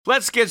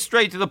Let's get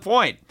straight to the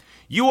point.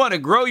 You want to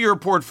grow your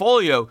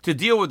portfolio to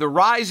deal with the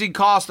rising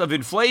cost of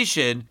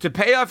inflation, to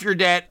pay off your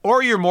debt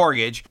or your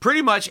mortgage,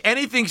 pretty much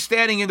anything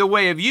standing in the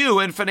way of you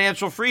and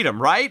financial freedom,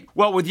 right?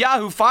 Well, with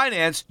Yahoo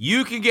Finance,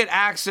 you can get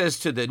access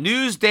to the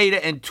news,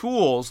 data, and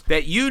tools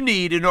that you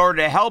need in order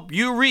to help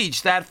you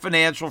reach that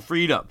financial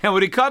freedom. And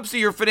when it comes to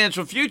your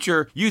financial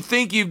future, you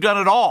think you've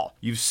done it all.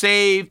 You've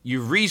saved,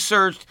 you've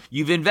researched,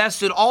 you've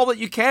invested all that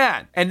you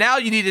can. And now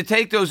you need to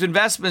take those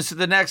investments to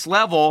the next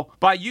level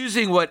by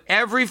using what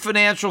every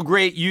financial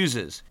great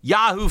uses.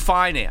 Yahoo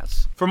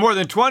Finance. For more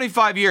than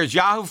 25 years,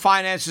 Yahoo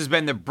Finance has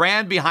been the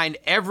brand behind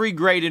every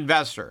great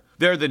investor.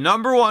 They're the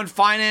 #1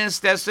 finance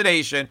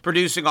destination,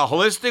 producing a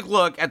holistic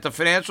look at the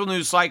financial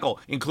news cycle,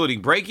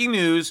 including breaking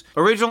news,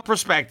 original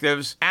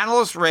perspectives,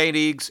 analyst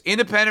ratings,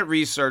 independent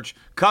research,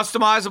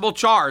 customizable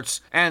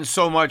charts, and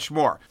so much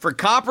more. For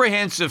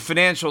comprehensive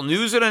financial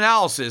news and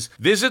analysis,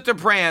 visit the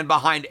brand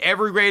behind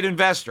every great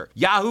investor,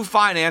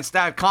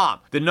 yahoofinance.com,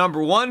 the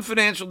 #1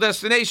 financial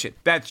destination.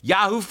 That's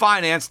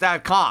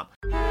yahoofinance.com.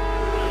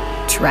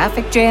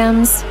 Traffic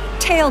jams,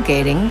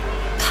 tailgating,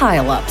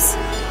 pileups.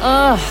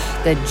 Ugh,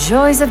 the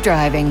joys of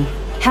driving.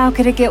 How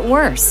could it get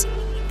worse?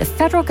 The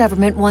federal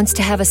government wants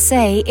to have a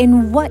say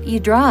in what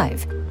you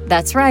drive.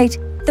 That's right.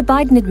 The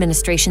Biden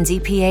administration's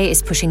EPA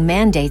is pushing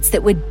mandates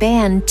that would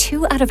ban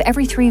 2 out of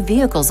every 3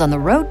 vehicles on the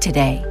road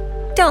today.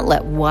 Don't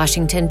let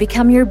Washington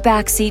become your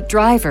backseat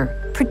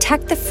driver.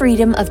 Protect the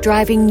freedom of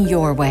driving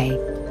your way.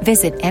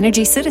 Visit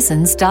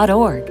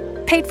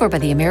EnergyCitizens.org. Paid for by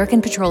the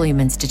American Petroleum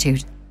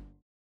Institute.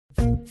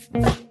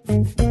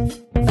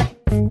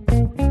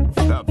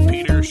 The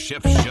Peter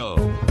Schiff Show.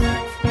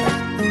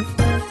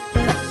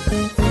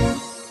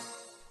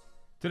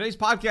 Today's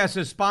podcast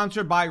is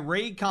sponsored by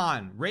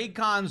Raycon.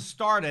 Raycons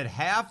start at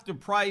half the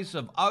price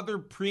of other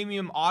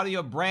premium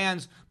audio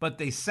brands, but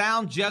they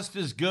sound just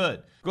as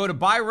good. Go to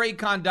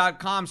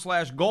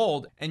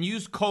buyraycon.com/gold and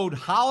use code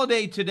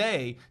HOLIDAY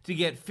today to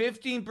get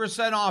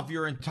 15% off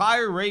your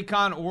entire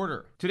Raycon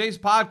order. Today's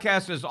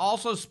podcast is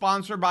also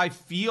sponsored by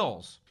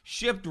Feels.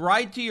 Shipped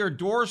right to your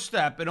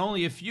doorstep in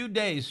only a few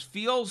days,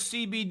 Feels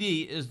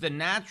CBD is the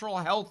natural,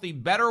 healthy,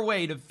 better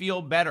way to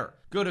feel better.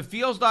 Go to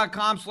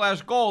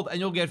feels.com/gold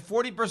and you'll get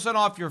 40%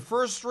 off your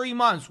first 3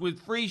 months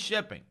with free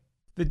shipping.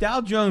 The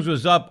Dow Jones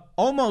was up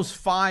almost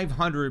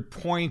 500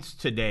 points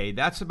today.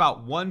 That's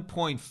about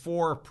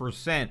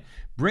 1.4%,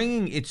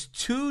 bringing its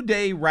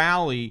 2-day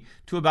rally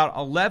to about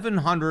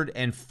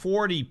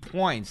 1,140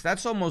 points.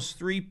 That's almost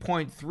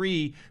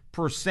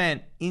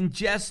 3.3% in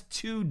just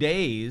 2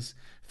 days.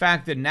 In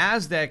fact, the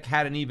NASDAQ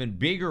had an even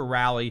bigger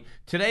rally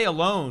today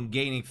alone,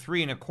 gaining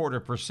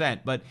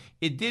 3.25%, but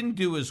it didn't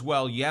do as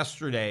well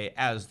yesterday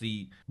as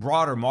the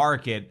broader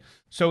market.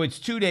 So its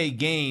 2-day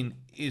gain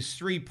is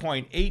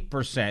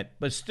 3.8%,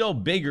 but still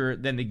bigger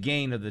than the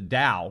gain of the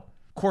Dow.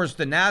 Of course,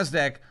 the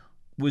NASDAQ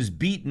was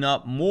beaten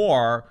up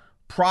more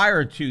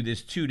prior to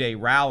this 2-day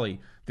rally.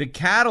 The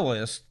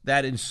catalyst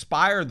that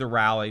inspired the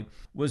rally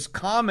was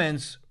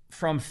comments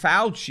from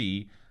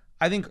Fauci,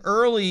 I think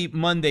early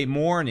Monday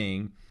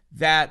morning,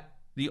 that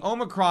the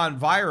Omicron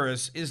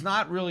virus is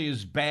not really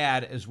as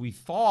bad as we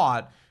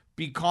thought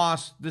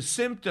because the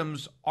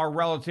symptoms are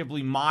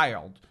relatively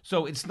mild.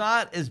 So it's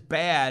not as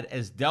bad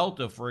as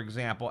Delta, for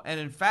example. And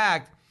in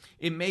fact,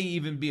 it may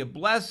even be a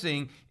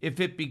blessing if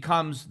it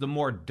becomes the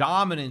more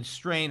dominant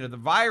strain of the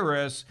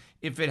virus,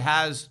 if it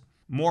has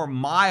more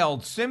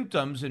mild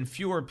symptoms and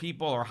fewer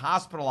people are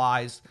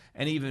hospitalized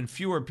and even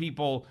fewer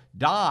people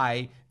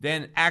die,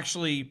 then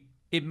actually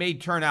it may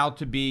turn out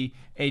to be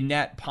a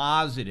net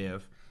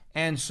positive.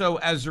 And so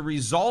as a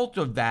result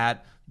of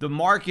that, the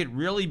market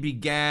really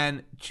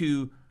began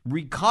to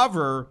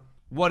recover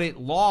what it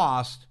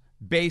lost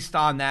based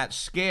on that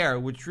scare,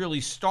 which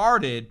really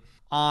started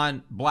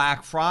on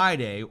Black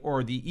Friday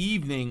or the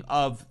evening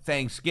of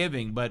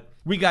Thanksgiving. But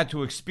we got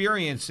to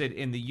experience it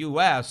in the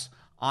U.S.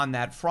 on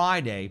that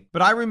Friday.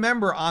 But I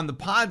remember on the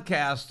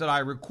podcast that I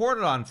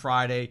recorded on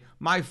Friday,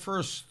 my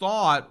first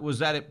thought was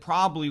that it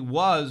probably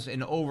was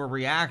an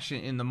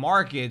overreaction in the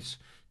markets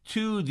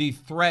to the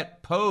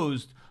threat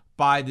posed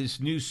by this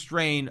new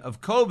strain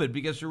of COVID,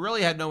 because we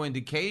really had no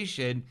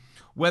indication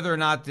whether or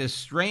not this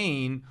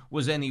strain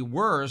was any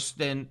worse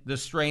than the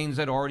strains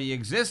that already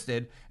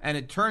existed. And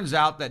it turns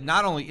out that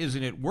not only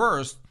isn't it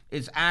worse,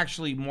 it's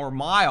actually more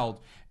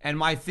mild. And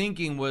my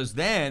thinking was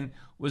then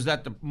was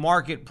that the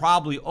market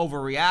probably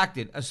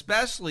overreacted,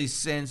 especially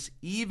since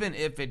even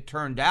if it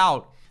turned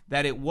out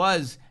that it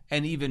was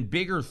an even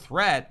bigger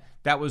threat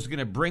that was going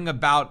to bring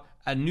about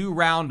a new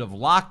round of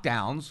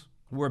lockdowns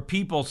where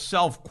people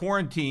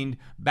self-quarantined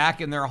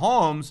back in their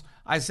homes,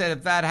 I said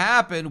if that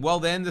happened, well,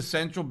 then the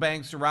central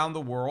banks around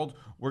the world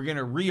were going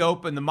to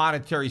reopen the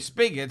monetary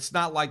spigots,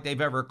 not like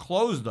they've ever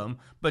closed them,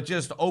 but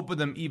just open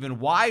them even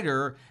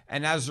wider.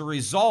 And as a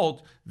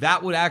result,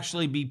 that would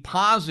actually be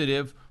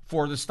positive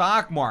for the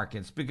stock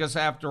markets, because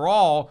after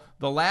all,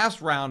 the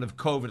last round of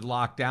COVID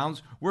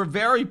lockdowns were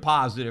very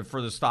positive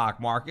for the stock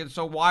market.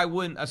 So why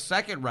wouldn't a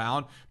second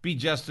round be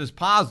just as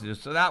positive?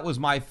 So that was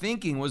my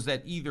thinking, was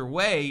that either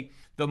way,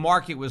 the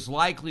market was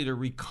likely to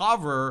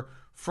recover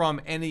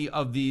from any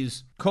of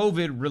these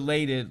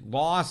COVID-related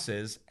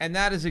losses, and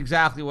that is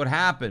exactly what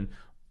happened.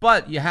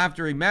 But you have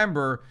to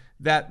remember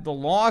that the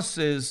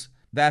losses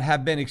that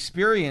have been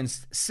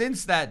experienced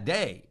since that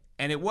day,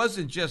 and it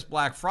wasn't just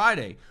Black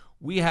Friday,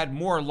 we had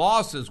more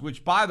losses,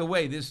 which, by the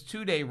way, this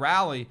two-day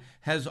rally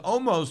has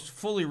almost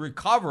fully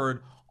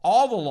recovered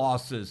all the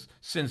losses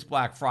since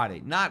Black Friday.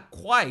 Not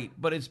quite,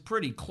 but it's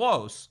pretty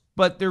close.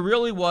 But there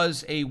really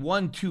was a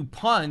 1-2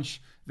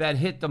 punch that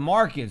hit the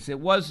markets. It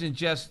wasn't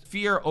just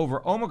fear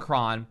over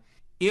Omicron.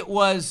 It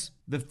was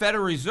the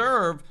Federal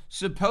Reserve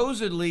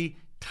supposedly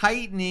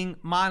tightening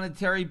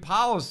monetary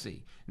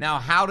policy. Now,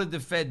 how did the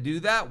Fed do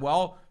that?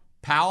 Well,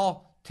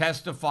 Powell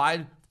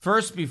testified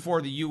first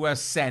before the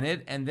U.S.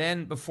 Senate and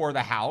then before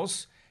the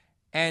House,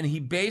 and he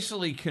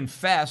basically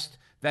confessed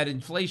that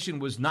inflation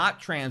was not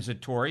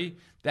transitory,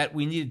 that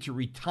we needed to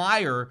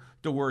retire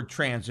the word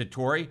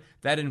transitory,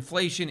 that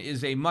inflation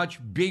is a much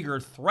bigger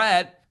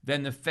threat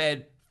than the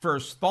Fed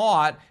first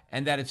thought,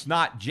 and that it's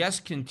not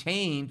just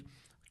contained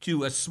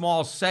to a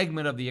small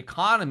segment of the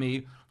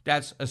economy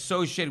that's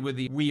associated with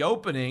the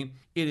reopening.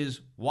 It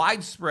is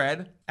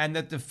widespread, and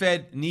that the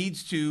Fed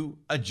needs to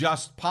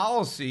adjust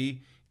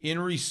policy in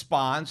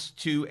response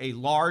to a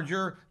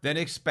larger than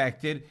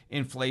expected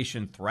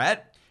inflation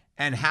threat.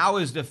 And how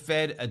is the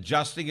Fed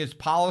adjusting its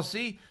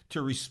policy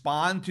to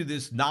respond to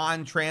this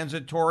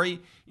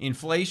non-transitory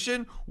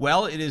inflation?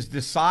 Well, it is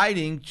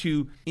deciding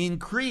to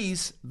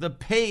increase the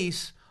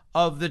pace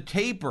of the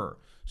taper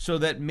so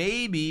that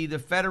maybe the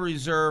Federal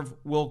Reserve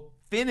will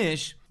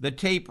finish the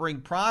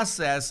tapering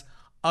process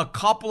a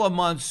couple of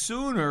months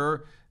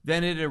sooner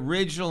than it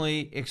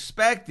originally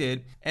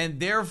expected, and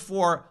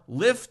therefore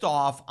lift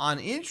off on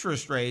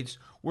interest rates,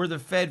 where the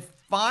Fed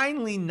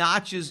finally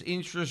notches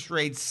interest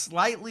rates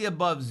slightly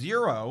above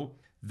zero.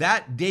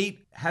 That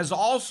date has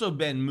also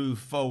been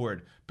moved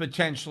forward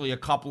potentially a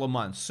couple of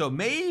months. So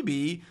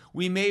maybe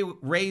we may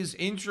raise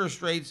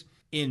interest rates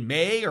in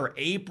May or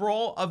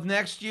April of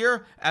next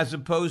year as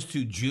opposed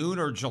to June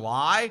or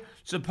July.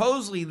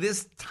 Supposedly,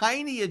 this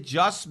tiny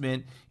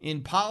adjustment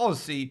in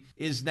policy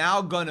is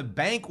now going to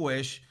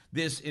vanquish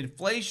this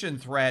inflation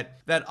threat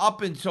that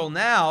up until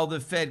now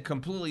the Fed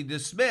completely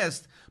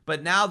dismissed.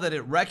 But now that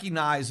it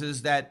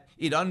recognizes that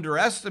it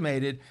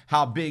underestimated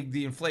how big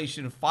the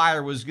inflation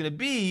fire was going to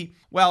be,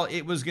 well,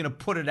 it was going to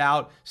put it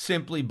out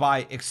simply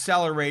by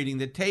accelerating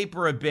the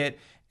taper a bit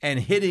and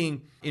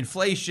hitting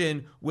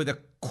inflation with a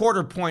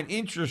quarter point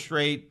interest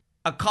rate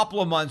a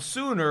couple of months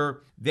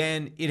sooner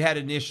than it had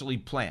initially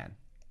planned.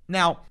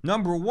 Now,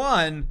 number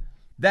one,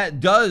 that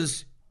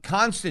does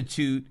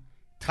constitute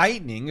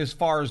tightening as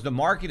far as the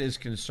market is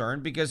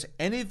concerned, because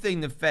anything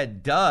the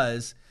Fed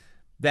does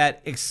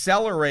that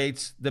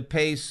accelerates the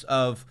pace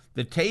of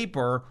the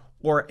taper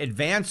or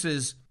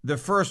advances the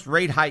first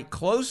rate hike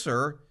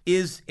closer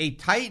is a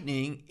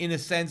tightening, in a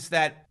sense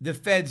that the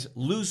Fed's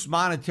loose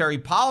monetary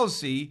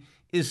policy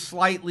is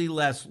slightly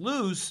less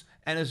loose.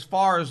 And as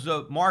far as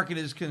the market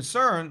is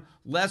concerned,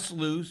 less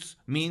loose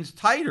means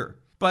tighter.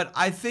 But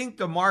I think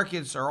the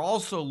markets are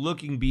also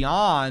looking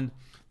beyond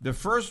the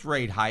first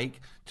rate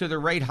hike to the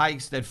rate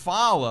hikes that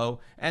follow,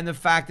 and the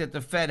fact that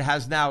the Fed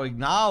has now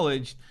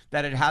acknowledged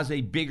that it has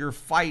a bigger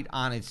fight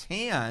on its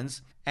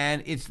hands,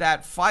 and it's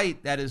that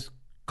fight that is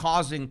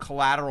causing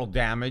collateral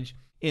damage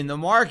in the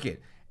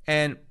market.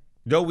 And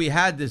though we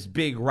had this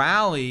big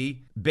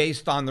rally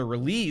based on the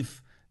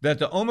relief that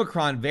the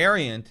Omicron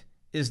variant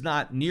is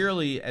not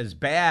nearly as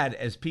bad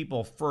as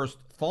people first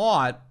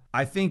thought,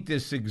 I think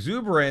this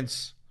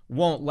exuberance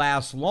won't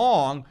last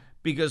long,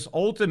 because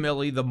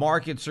ultimately the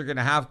markets are going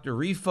to have to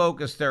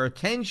refocus their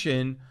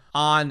attention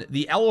on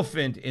the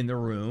elephant in the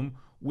room,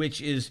 which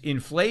is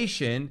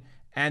inflation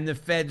and the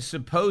Fed's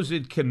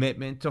supposed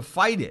commitment to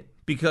fight it.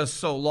 Because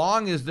so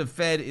long as the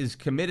Fed is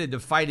committed to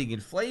fighting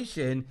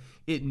inflation,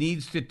 it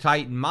needs to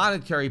tighten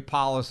monetary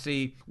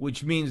policy,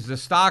 which means the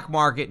stock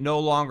market no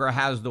longer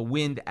has the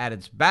wind at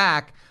its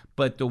back,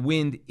 but the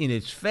wind in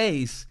its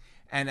face.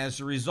 And as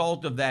a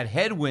result of that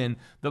headwind,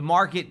 the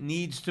market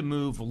needs to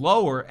move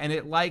lower, and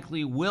it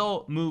likely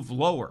will move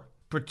lower,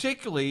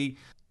 particularly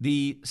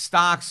the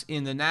stocks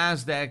in the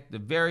NASDAQ, the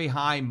very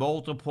high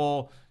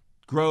multiple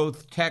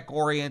growth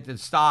tech-oriented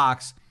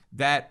stocks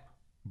that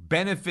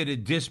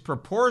benefited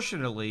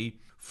disproportionately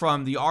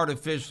from the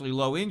artificially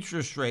low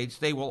interest rates.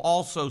 They will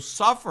also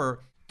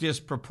suffer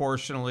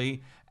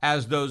disproportionately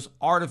as those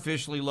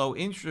artificially low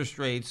interest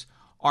rates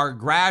are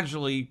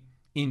gradually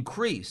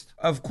increased.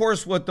 Of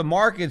course, what the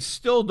markets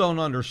still don't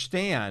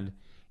understand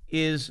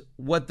is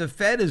what the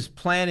Fed is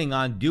planning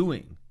on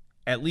doing,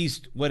 at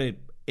least what it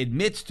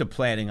admits to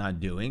planning on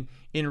doing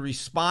in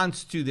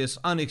response to this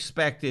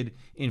unexpected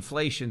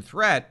inflation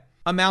threat,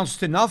 amounts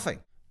to nothing.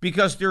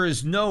 Because there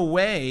is no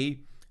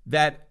way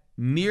that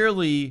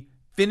merely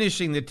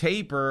finishing the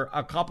taper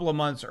a couple of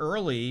months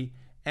early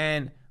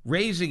and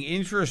raising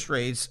interest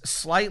rates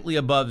slightly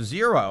above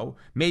zero,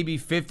 maybe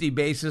 50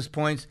 basis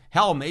points,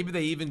 hell, maybe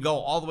they even go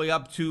all the way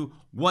up to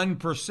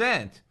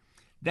 1%.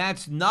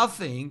 That's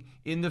nothing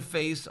in the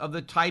face of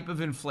the type of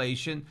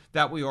inflation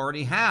that we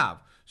already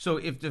have. So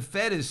if the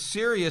Fed is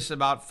serious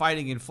about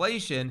fighting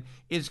inflation,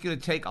 it's going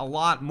to take a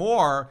lot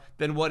more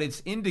than what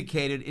it's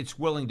indicated it's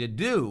willing to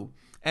do.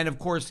 And of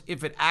course,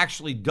 if it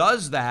actually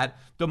does that,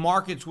 the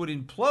markets would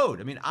implode.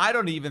 I mean, I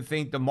don't even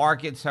think the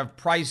markets have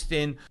priced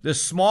in the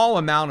small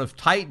amount of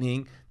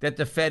tightening that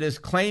the Fed is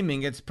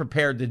claiming it's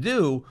prepared to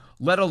do,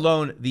 let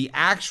alone the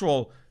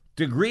actual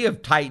degree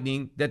of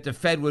tightening that the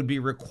Fed would be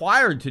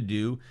required to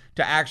do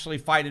to actually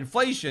fight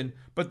inflation.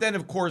 But then,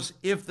 of course,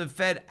 if the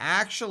Fed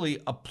actually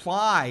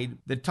applied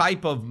the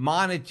type of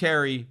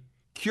monetary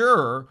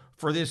cure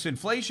for this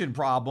inflation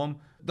problem,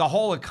 the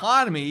whole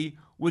economy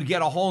would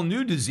get a whole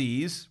new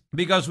disease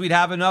because we'd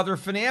have another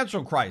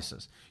financial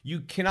crisis.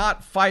 You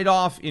cannot fight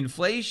off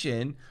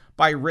inflation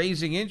by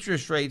raising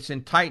interest rates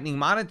and tightening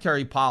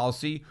monetary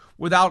policy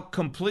without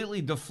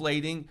completely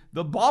deflating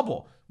the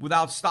bubble,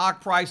 without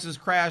stock prices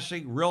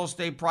crashing, real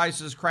estate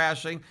prices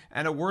crashing,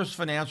 and a worse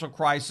financial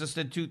crisis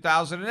than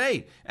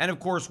 2008. And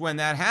of course, when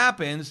that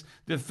happens,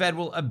 the Fed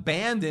will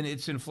abandon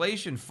its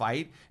inflation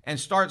fight and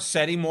start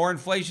setting more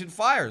inflation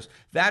fires.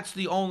 That's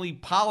the only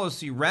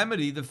policy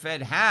remedy the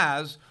Fed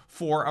has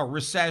for a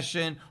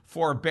recession,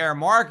 for a bear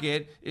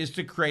market, is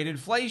to create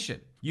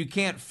inflation. You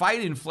can't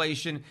fight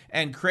inflation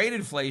and create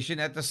inflation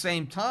at the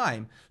same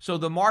time. So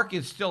the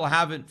markets still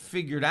haven't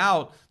figured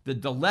out the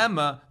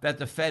dilemma that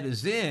the Fed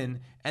is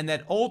in, and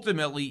that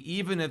ultimately,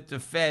 even if the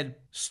Fed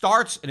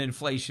starts an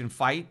inflation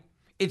fight,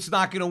 it's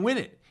not going to win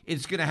it.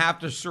 It's going to have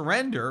to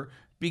surrender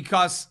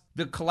because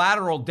the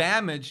collateral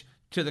damage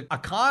to the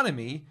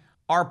economy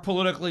are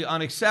politically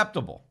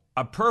unacceptable.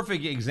 A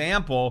perfect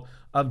example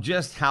of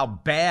just how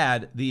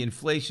bad the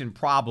inflation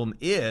problem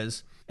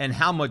is and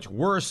how much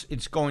worse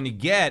it's going to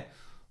get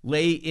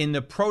lay in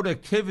the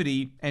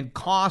productivity and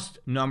cost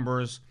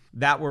numbers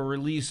that were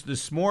released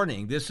this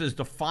morning. This is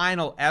the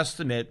final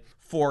estimate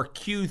for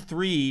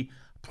Q3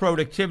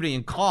 productivity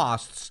and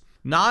costs.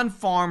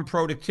 Non-farm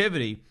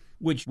productivity,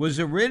 which was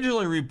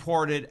originally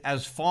reported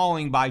as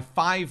falling by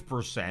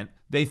 5%,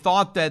 they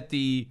thought that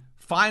the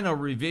final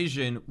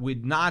revision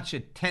would notch a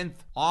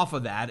tenth off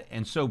of that,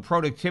 and so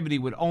productivity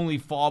would only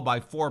fall by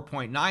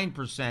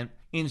 4.9%.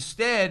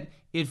 Instead,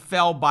 it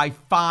fell by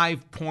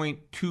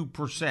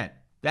 5.2%.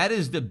 That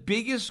is the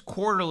biggest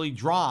quarterly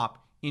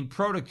drop in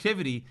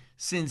productivity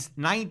since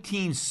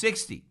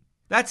 1960.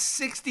 That's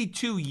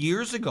 62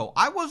 years ago.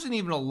 I wasn't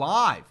even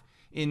alive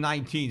in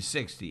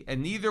 1960,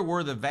 and neither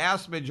were the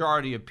vast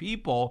majority of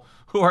people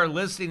who are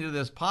listening to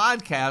this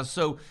podcast.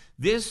 So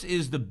this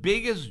is the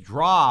biggest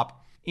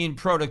drop in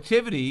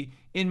productivity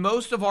in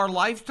most of our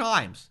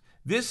lifetimes.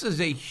 This is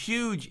a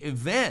huge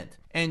event,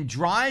 and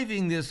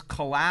driving this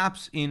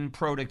collapse in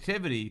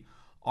productivity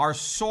are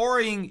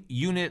soaring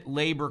unit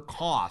labor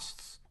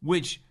costs,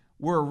 which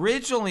were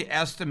originally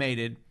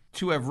estimated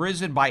to have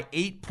risen by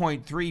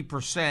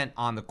 8.3%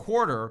 on the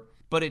quarter,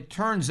 but it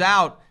turns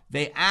out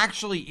they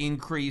actually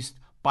increased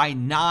by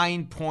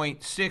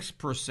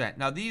 9.6%.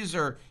 Now, these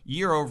are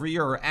year over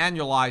year or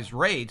annualized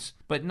rates,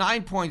 but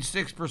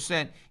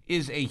 9.6%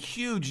 is a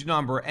huge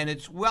number, and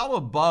it's well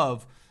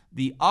above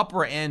the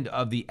upper end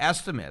of the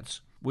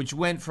estimates, which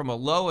went from a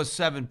low of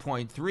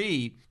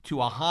 7.3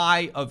 to a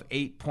high of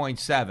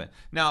 8.7.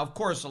 Now, of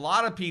course, a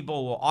lot of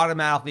people will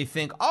automatically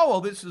think, oh,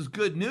 well, this is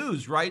good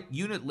news, right?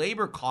 Unit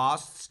labor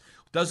costs.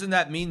 Doesn't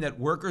that mean that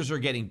workers are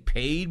getting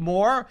paid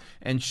more?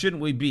 And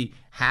shouldn't we be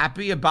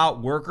happy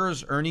about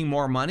workers earning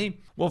more money?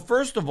 Well,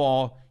 first of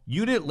all,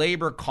 unit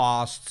labor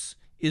costs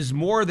is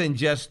more than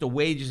just the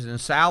wages and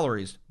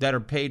salaries that are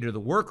paid to the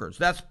workers.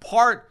 That's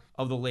part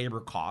of the labor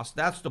cost.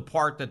 That's the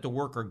part that the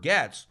worker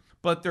gets.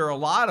 But there are a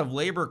lot of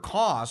labor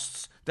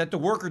costs that the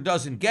worker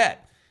doesn't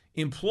get.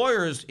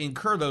 Employers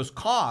incur those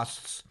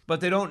costs,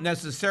 but they don't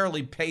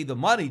necessarily pay the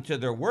money to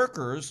their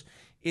workers.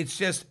 It's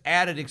just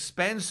added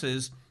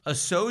expenses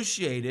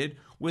associated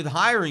with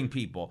hiring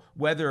people,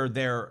 whether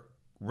they're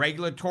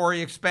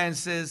regulatory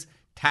expenses,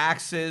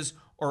 taxes,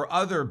 or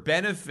other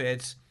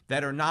benefits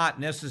that are not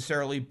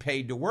necessarily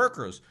paid to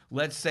workers.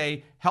 Let's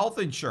say health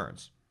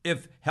insurance.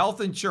 If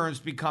health insurance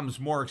becomes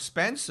more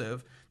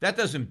expensive, that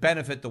doesn't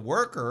benefit the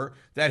worker,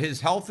 that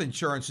his health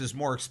insurance is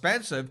more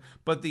expensive,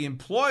 but the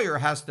employer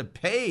has to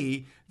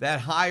pay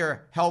that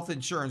higher health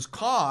insurance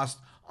cost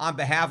on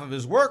behalf of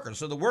his worker.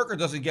 So the worker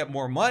doesn't get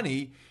more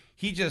money.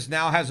 He just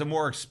now has a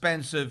more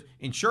expensive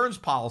insurance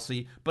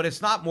policy, but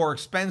it's not more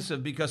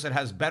expensive because it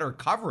has better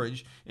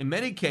coverage. In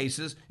many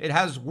cases, it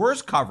has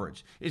worse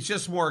coverage. It's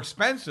just more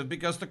expensive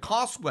because the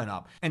cost went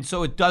up. And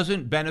so it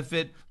doesn't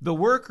benefit the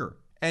worker.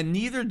 And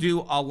neither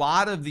do a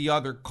lot of the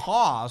other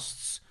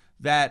costs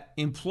that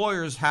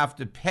employers have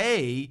to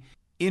pay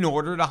in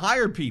order to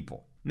hire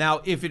people.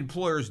 Now, if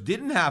employers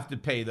didn't have to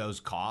pay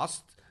those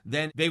costs,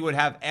 then they would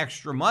have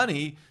extra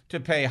money to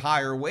pay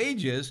higher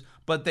wages,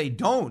 but they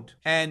don't.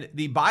 And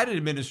the Biden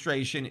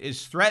administration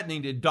is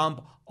threatening to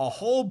dump a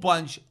whole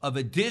bunch of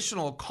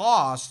additional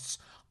costs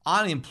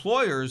on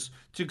employers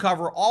to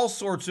cover all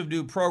sorts of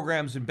new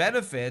programs and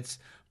benefits,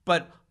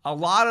 but a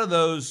lot of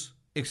those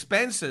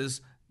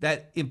expenses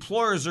that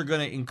employers are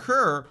going to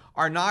incur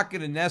are not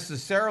going to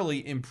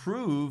necessarily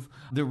improve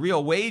the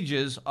real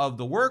wages of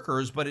the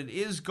workers, but it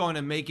is going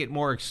to make it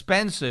more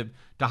expensive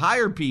to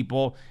hire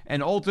people,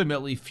 and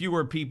ultimately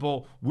fewer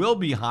people will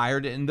be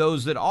hired, and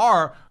those that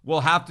are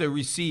will have to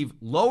receive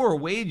lower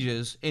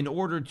wages in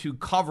order to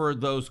cover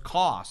those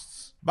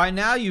costs. By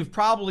now, you've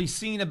probably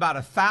seen about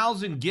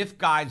 1,000 gift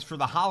guides for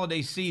the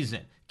holiday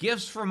season.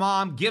 Gifts for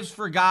mom, gifts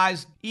for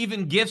guys,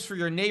 even gifts for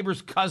your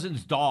neighbor's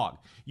cousin's dog.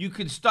 You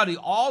can study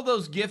all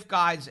those gift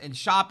guides and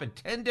shop at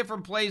 10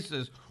 different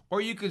places,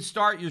 or you can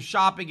start your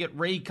shopping at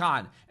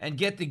Raycon and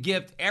get the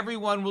gift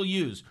everyone will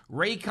use,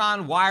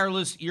 Raycon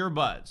wireless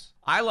earbuds.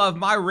 I love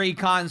my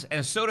Raycons,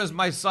 and so does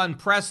my son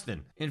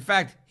Preston. In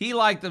fact, he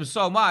liked them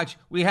so much,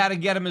 we had to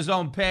get him his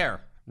own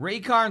pair.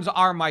 Raycons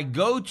are my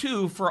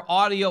go-to for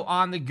audio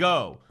on the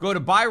go. Go to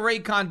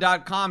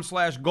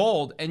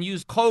buyraycon.com/gold and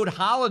use code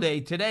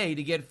HOLIDAY today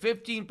to get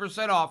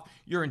 15% off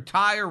your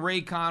entire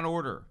Raycon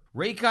order.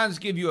 Raycons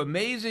give you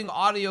amazing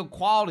audio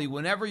quality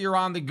whenever you're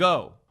on the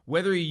go,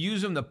 whether you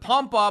use them to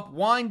pump up,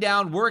 wind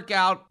down, work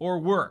out, or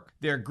work.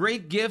 They're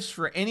great gifts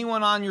for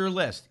anyone on your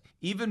list.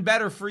 Even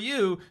better for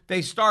you,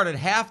 they start at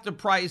half the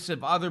price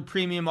of other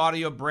premium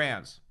audio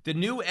brands. The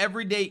new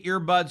everyday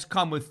earbuds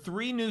come with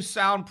 3 new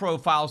sound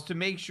profiles to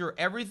make sure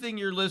everything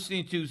you're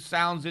listening to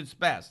sounds its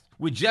best,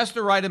 with just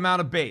the right amount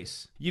of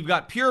bass. You've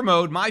got Pure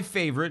Mode, my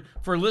favorite,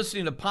 for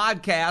listening to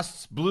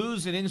podcasts,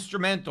 blues, and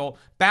instrumental.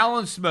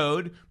 Balance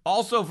Mode,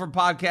 also for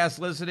podcast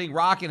listening,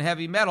 rock and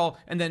heavy metal.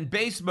 And then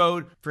Bass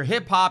Mode for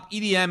hip-hop,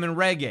 EDM, and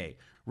reggae.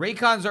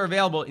 Raycons are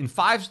available in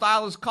 5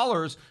 stylish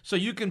colors, so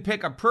you can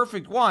pick a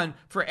perfect one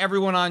for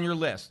everyone on your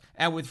list.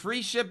 And with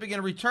free shipping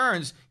and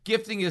returns,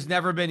 gifting has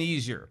never been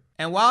easier.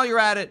 And while you're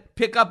at it,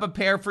 pick up a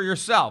pair for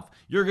yourself.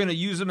 You're going to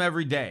use them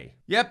every day.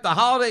 Yep, the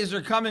holidays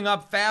are coming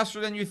up faster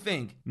than you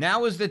think.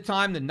 Now is the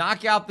time to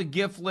knock out the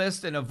gift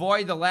list and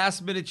avoid the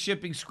last-minute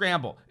shipping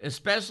scramble,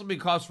 especially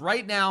because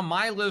right now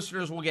my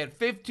listeners will get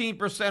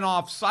 15%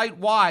 off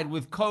site-wide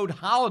with code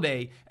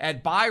HOLIDAY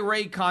at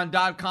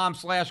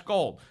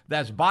buyraycon.com/gold.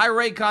 That's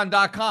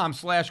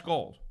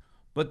buyraycon.com/gold.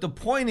 But the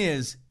point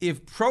is,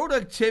 if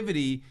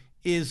productivity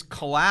is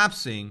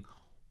collapsing,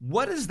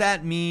 what does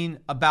that mean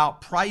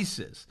about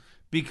prices?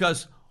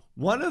 Because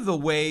one of the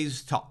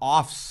ways to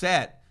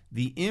offset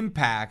the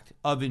impact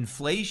of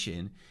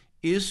inflation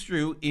is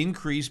through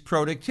increased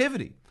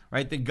productivity,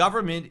 right? The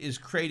government is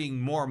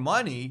creating more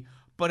money,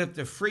 but if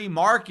the free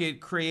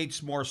market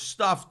creates more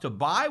stuff to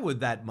buy with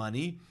that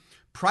money,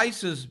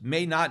 prices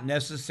may not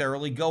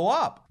necessarily go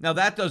up. Now,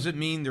 that doesn't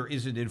mean there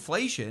isn't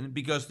inflation,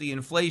 because the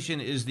inflation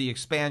is the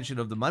expansion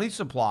of the money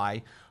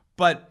supply,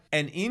 but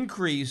an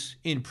increase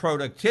in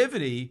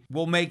productivity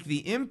will make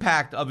the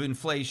impact of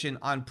inflation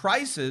on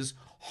prices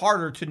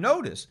harder to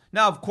notice.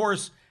 Now, of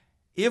course,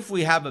 if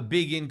we have a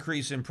big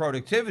increase in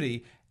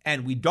productivity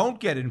and we don't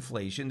get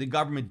inflation, the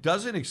government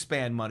doesn't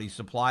expand money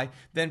supply,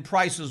 then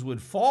prices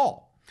would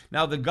fall.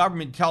 Now, the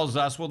government tells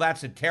us, well,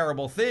 that's a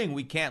terrible thing.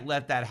 We can't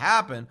let that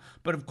happen.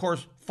 But of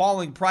course,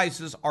 falling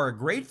prices are a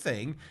great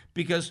thing,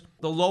 because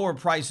the lower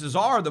prices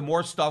are, the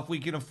more stuff we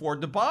can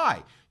afford to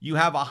buy. You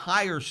have a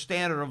higher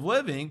standard of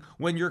living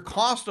when your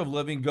cost of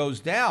living goes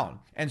down.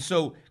 And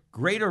so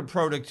greater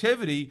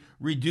productivity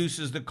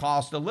reduces the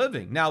cost of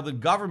living. Now, the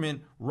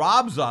government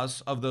robs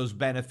us of those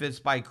benefits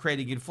by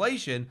creating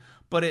inflation,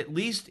 but at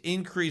least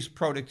increased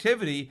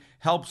productivity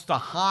helps to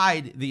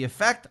hide the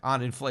effect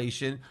on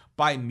inflation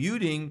by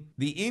muting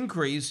the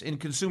increase in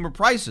consumer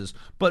prices.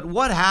 But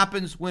what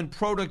happens when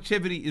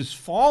productivity is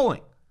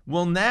falling?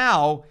 Well,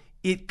 now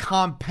it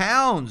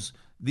compounds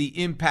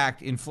the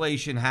impact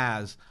inflation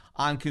has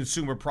on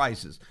consumer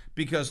prices,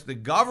 because the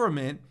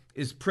government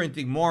is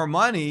printing more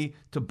money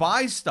to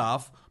buy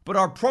stuff, but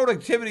our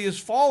productivity is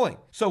falling.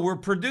 So we're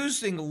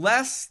producing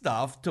less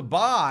stuff to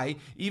buy,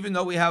 even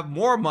though we have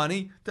more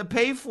money to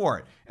pay for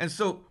it. And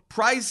so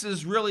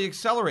prices really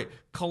accelerate.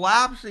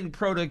 Collapsing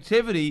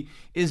productivity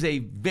is a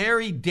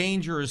very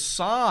dangerous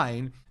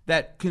sign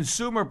that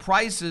consumer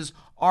prices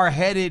are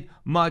headed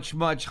much,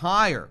 much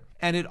higher.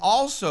 And it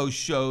also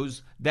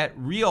shows that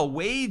real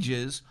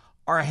wages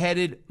are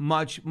headed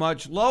much,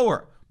 much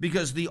lower,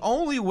 because the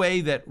only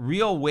way that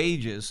real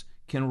wages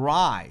can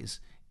rise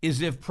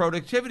is if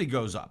productivity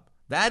goes up.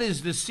 That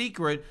is the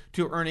secret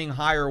to earning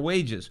higher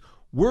wages.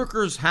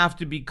 Workers have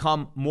to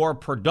become more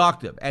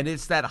productive, and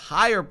it's that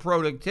higher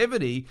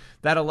productivity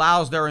that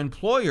allows their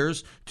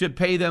employers to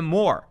pay them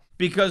more,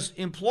 because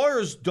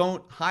employers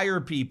don't hire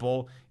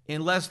people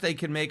unless they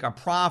can make a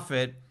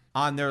profit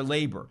on their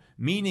labor,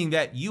 meaning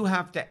that you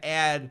have to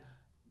add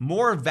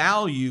more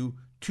value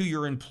to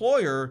your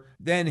employer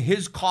than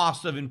his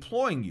cost of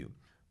employing you.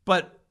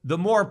 But the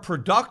more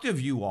productive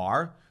you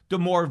are, the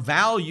more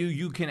value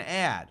you can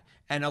add.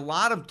 And a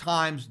lot of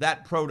times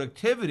that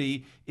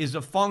productivity is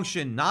a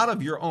function not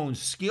of your own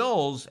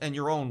skills and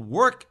your own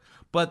work,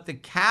 but the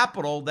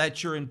capital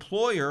that your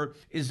employer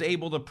is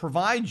able to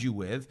provide you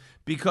with,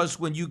 because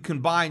when you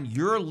combine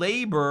your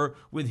labor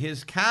with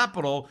his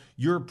capital,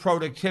 your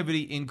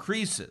productivity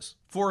increases.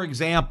 For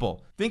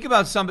example, think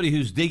about somebody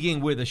who's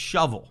digging with a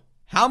shovel.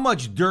 How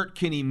much dirt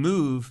can he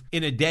move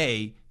in a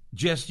day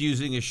just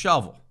using a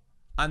shovel?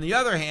 On the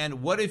other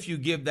hand, what if you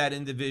give that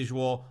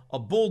individual a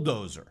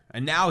bulldozer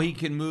and now he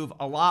can move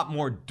a lot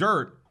more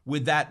dirt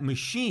with that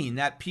machine,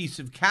 that piece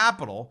of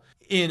capital,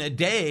 in a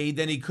day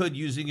than he could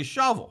using a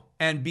shovel?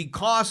 And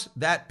because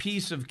that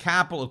piece of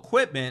capital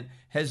equipment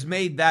has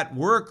made that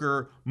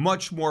worker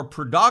much more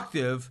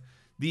productive,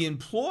 the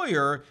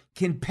employer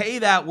can pay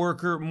that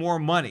worker more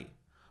money.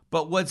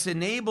 But what's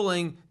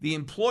enabling the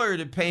employer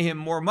to pay him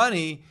more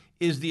money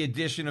is the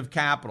addition of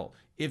capital.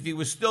 If he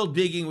was still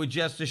digging with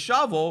just a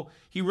shovel,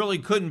 he really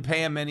couldn't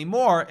pay him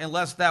anymore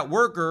unless that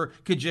worker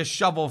could just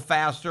shovel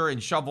faster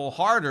and shovel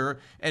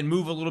harder and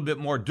move a little bit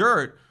more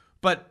dirt.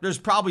 But there's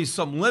probably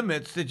some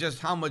limits to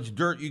just how much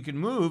dirt you can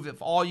move if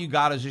all you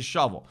got is a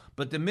shovel.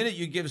 But the minute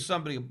you give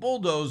somebody a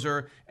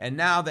bulldozer and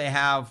now they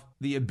have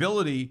the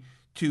ability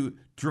to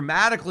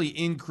dramatically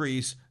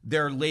increase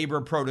their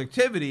labor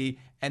productivity,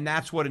 and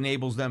that's what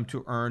enables them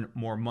to earn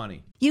more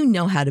money. You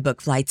know how to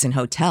book flights and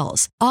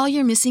hotels. All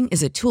you're missing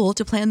is a tool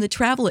to plan the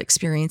travel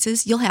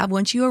experiences you'll have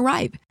once you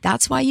arrive.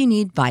 That's why you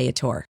need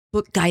Viator.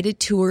 Book guided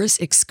tours,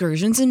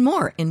 excursions, and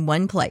more in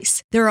one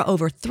place. There are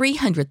over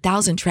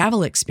 300,000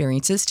 travel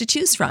experiences to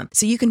choose from,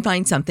 so you can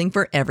find something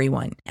for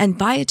everyone. And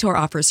Viator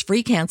offers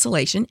free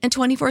cancellation and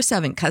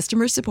 24/7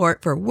 customer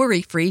support for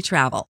worry-free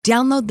travel.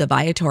 Download the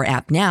Viator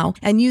app now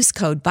and use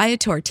code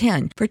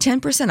Viator10 for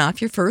 10%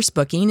 off your first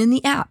booking in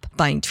the app.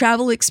 Find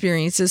travel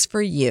experiences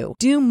for you.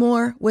 Do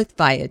more with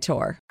Viator.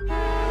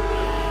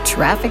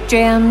 Traffic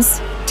jams,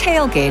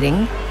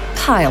 tailgating,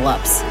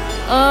 pileups.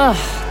 Ugh,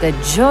 the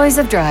joys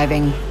of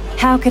driving.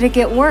 How could it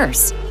get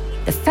worse?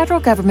 The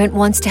federal government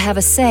wants to have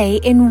a say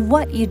in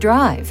what you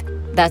drive.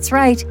 That's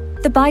right.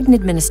 The Biden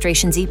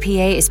administration's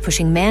EPA is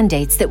pushing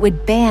mandates that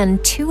would ban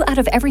 2 out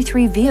of every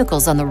 3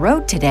 vehicles on the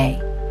road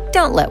today.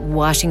 Don't let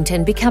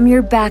Washington become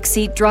your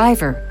backseat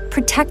driver.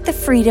 Protect the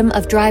freedom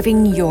of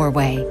driving your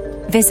way.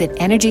 Visit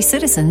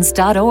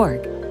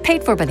EnergyCitizens.org.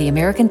 Paid for by the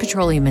American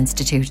Petroleum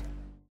Institute.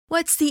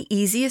 What's the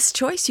easiest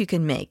choice you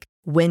can make?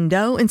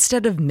 Window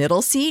instead of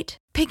middle seat?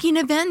 Picking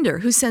a vendor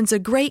who sends a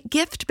great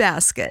gift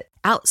basket?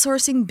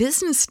 Outsourcing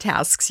business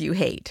tasks you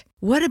hate?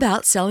 What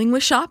about selling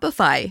with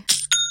Shopify?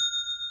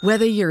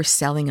 Whether you're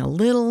selling a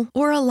little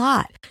or a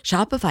lot,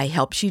 Shopify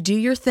helps you do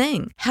your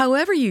thing,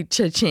 however you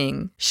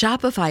cha-ching.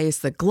 Shopify is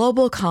the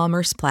global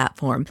commerce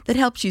platform that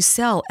helps you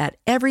sell at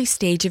every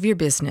stage of your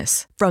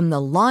business. From the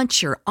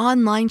launch your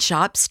online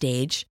shop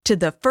stage to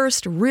the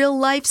first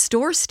real-life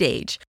store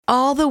stage,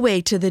 all the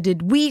way to the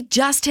did we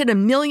just hit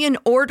 1 million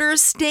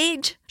orders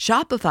stage?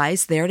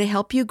 Shopify's there to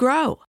help you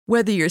grow.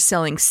 Whether you're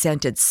selling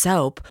scented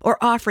soap or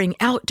offering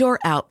outdoor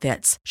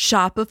outfits,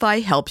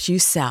 Shopify helps you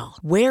sell.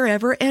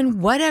 Wherever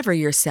and whatever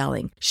you're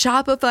selling,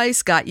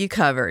 Shopify's got you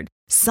covered.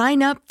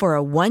 Sign up for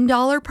a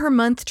 $1 per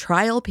month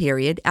trial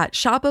period at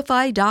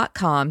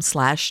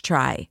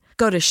shopify.com/try.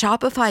 Go to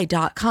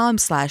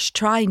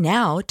shopify.com/try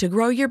now to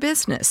grow your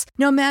business,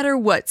 no matter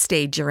what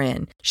stage you're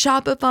in.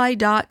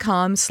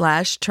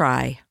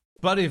 Shopify.com/try.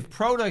 But if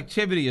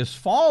productivity is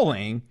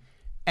falling,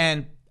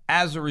 and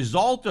as a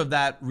result of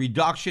that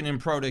reduction in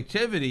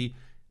productivity,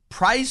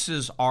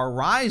 prices are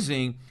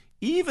rising,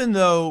 even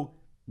though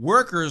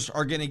workers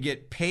are going to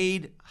get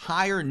paid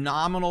higher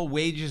nominal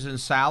wages and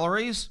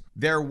salaries,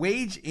 their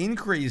wage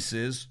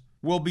increases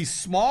will be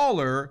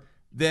smaller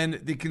than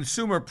the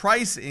consumer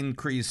price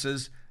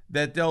increases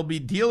that they'll be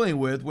dealing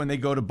with when they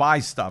go to buy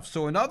stuff.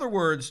 So in other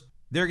words,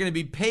 they're going to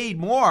be paid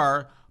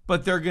more,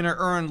 but they're going to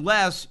earn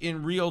less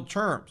in real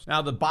terms.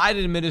 Now, the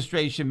Biden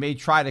administration may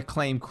try to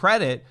claim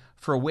credit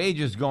for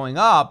wages going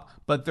up,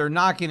 but they're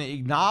not going to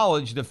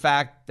acknowledge the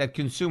fact that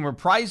consumer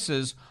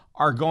prices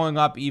are going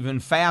up even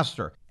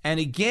faster.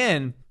 And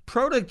again,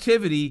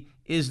 productivity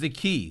is the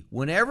key.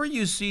 Whenever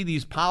you see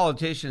these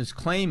politicians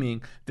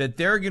claiming that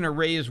they're going to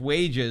raise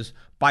wages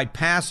by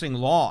passing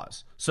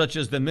laws, such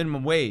as the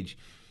minimum wage,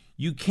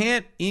 you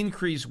can't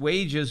increase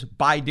wages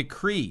by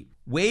decree.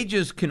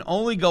 Wages can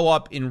only go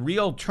up in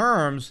real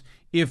terms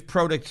if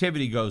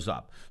productivity goes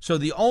up. So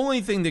the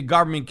only thing the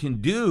government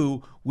can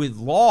do with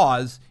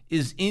laws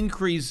is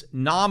increase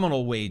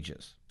nominal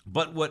wages.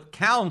 But what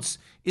counts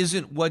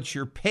isn't what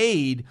you're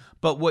paid,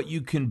 but what you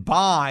can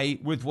buy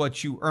with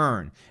what you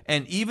earn.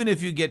 And even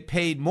if you get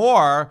paid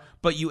more,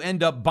 but you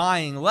end up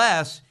buying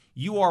less,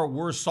 you are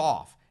worse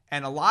off.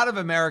 And a lot of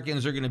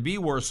Americans are going to be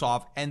worse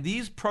off. And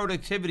these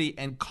productivity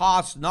and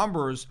cost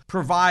numbers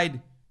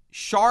provide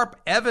sharp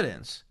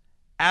evidence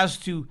as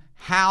to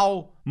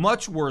how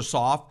much worse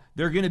off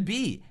they're going to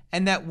be.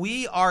 And that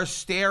we are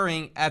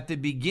staring at the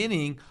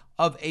beginning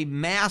of a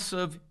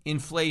massive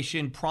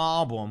inflation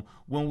problem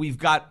when we've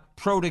got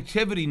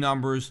productivity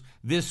numbers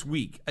this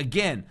week.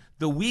 Again,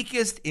 the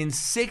weakest in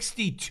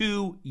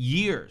 62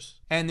 years.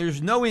 And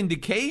there's no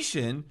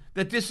indication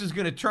that this is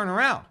going to turn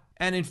around.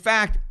 And in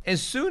fact,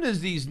 as soon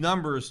as these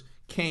numbers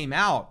came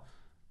out,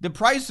 the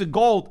price of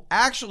gold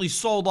actually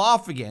sold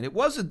off again. It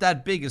wasn't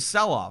that big a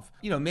sell-off,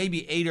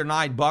 maybe $8 or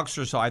 $9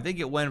 or so. I think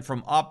it went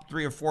from up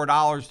 $3 or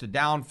 $4 to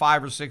down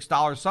 $5 or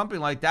 $6, something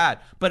like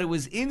that. But it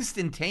was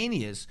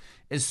instantaneous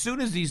as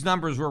soon as these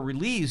numbers were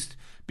released,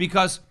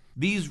 because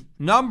these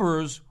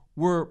numbers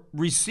were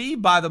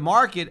received by the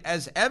market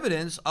as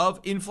evidence of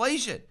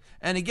inflation.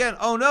 And again,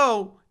 oh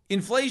no,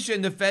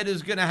 inflation, the Fed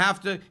is going to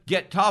have to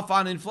get tough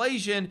on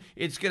inflation.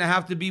 It's going to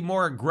have to be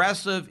more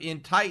aggressive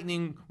in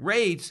tightening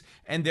rates,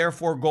 and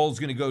therefore gold's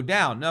going to go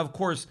down. Now, of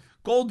course,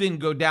 gold didn't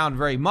go down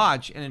very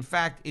much, and in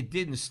fact, it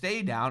didn't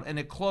stay down, and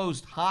it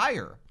closed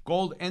higher.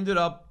 Gold ended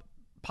up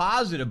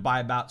positive by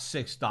about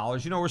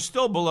 $6. We're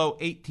still below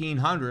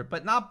 1,800,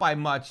 but not by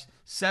much.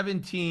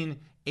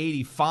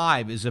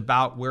 1,785 is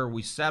about where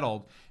we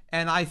settled.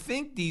 And I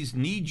think these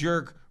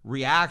knee-jerk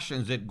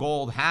reactions that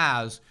gold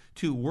has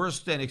to worse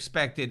than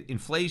expected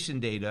inflation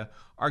data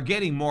are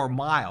getting more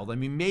mild. I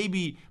mean,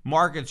 maybe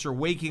markets are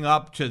waking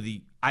up to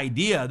the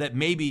idea that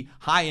maybe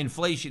high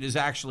inflation is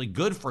actually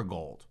good for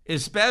gold,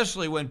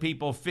 especially when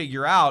people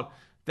figure out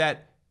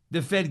that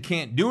the Fed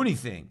can't do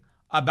anything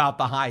about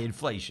the high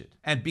inflation.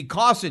 And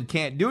because it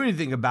can't do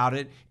anything about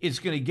it, it's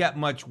going to get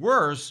much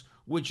worse,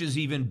 which is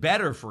even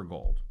better for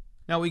gold.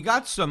 Now, we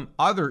got some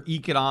other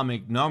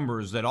economic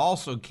numbers that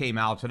also came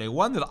out today.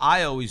 One that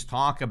I always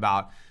talk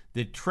about,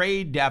 the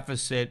trade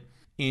deficit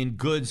in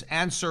goods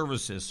and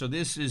services. So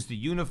this is the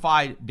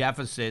unified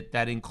deficit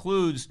that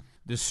includes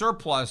the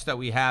surplus that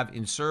we have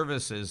in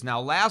services. Now,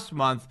 last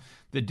month,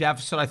 the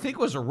deficit, I think,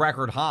 was a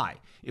record high.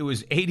 It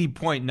was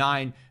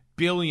 $80.9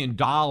 billion.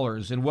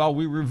 And well,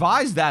 we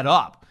revised that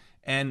up.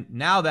 And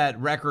now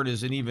that record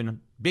is an even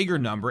bigger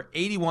number.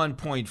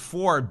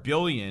 $81.4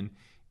 billion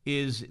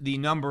is the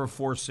number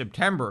for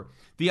September.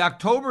 The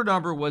October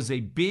number was a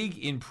big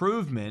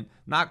improvement,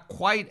 not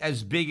quite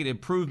as big an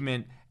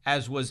improvement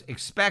as was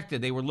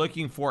expected. They were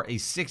looking for a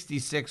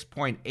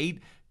 $66.8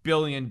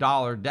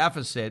 billion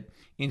deficit.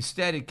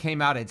 Instead, it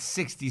came out at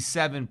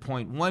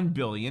 $67.1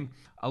 billion,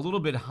 a little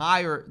bit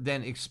higher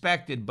than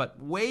expected,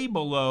 but way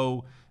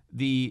below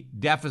the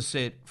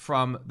deficit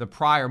from the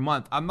prior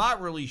month. I'm not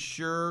really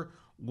sure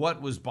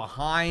what was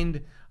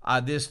behind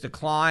this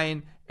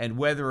decline and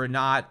whether or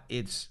not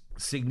it's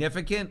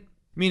significant.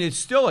 I mean, it's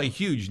still a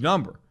huge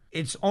number.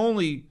 It's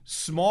only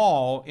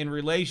small in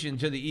relation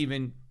to the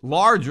even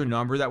larger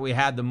number that we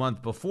had the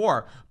month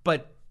before.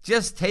 But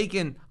just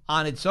taken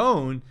on its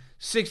own,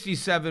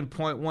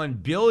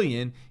 $67.1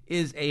 billion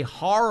is a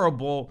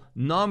horrible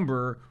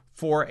number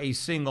for a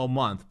single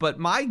month. But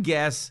my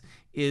guess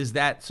is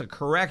that's a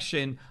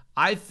correction.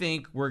 I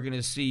think we're going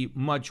to see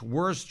much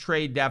worse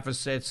trade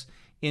deficits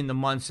in the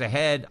months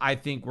ahead. I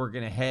think we're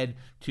going to head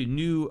to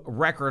new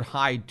record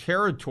high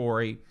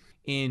territory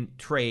in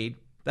trade.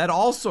 That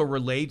also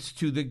relates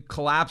to the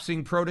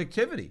collapsing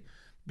productivity,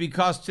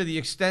 because to the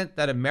extent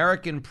that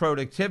American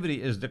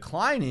productivity is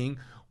declining,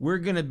 we're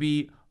going to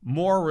be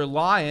more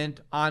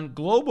reliant on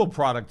global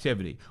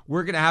productivity.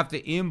 We're going to have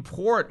to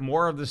import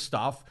more of the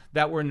stuff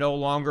that we're no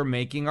longer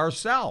making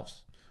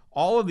ourselves.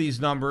 All of these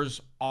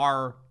numbers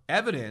are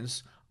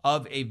evidence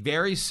of a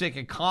very sick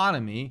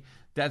economy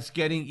that's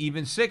getting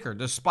even sicker,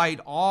 despite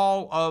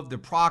all of the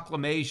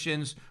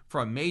proclamations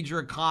from major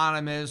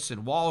economists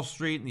and Wall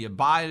Street and the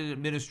Biden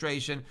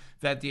administration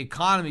that the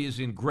economy is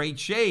in great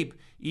shape.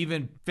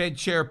 Even Fed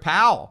Chair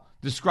Powell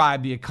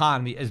described the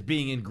economy as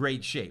being in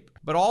great shape.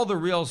 But all the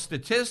real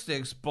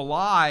statistics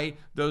belie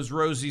those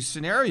rosy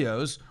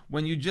scenarios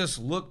when you just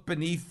look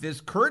beneath this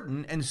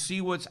curtain and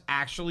see what's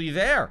actually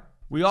there.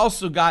 We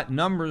also got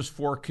numbers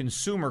for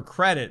consumer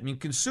credit. I mean,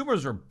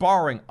 consumers are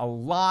borrowing a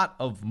lot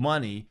of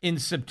money. In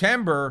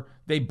September,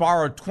 they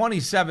borrowed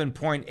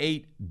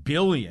 $27.8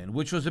 billion,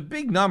 which was a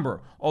big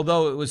number,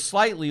 although it was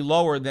slightly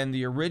lower than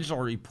the original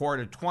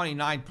report of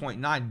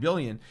 $29.9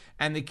 billion.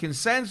 And the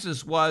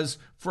consensus was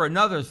for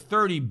another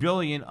 $30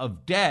 billion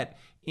of debt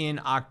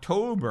in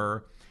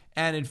October.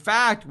 And in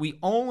fact, we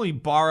only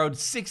borrowed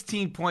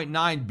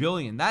 $16.9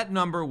 billion. That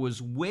number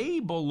was way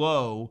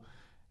below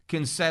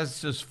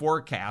consensus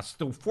forecast.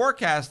 The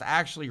forecast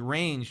actually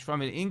ranged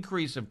from an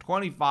increase of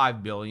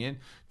 $25 billion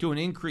to an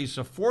increase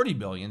of $40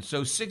 billion.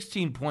 So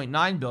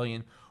 $16.9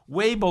 billion,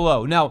 way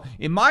below. Now,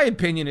 in my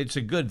opinion, it's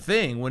a good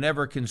thing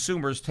whenever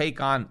consumers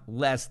take on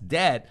less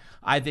debt.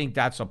 I think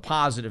that's a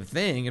positive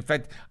thing. In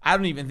fact, I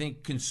don't even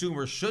think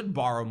consumers should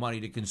borrow money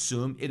to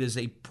consume. It is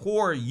a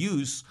poor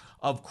use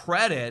of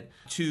credit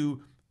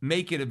to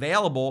make it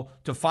available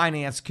to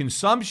finance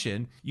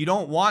consumption. You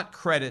don't want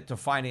credit to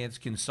finance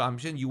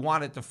consumption. You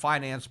want it to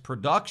finance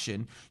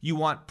production. You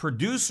want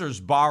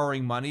producers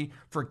borrowing money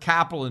for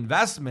capital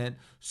investment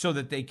so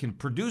that they can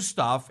produce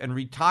stuff and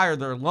retire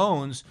their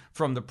loans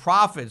from the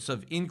profits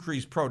of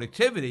increased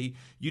productivity.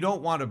 You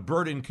don't want to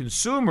burden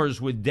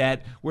consumers with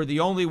debt where the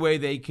only way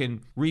they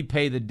can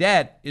repay the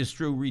debt is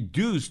through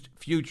reduced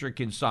future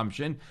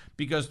consumption,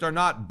 because they're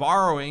not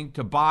borrowing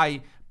to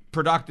buy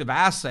productive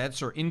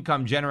assets or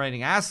income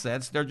generating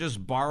assets. They're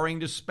just borrowing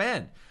to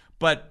spend.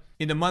 But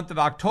in the month of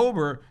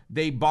October,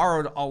 they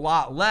borrowed a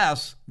lot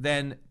less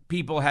than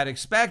people had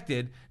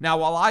expected. Now,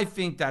 while I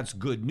think that's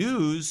good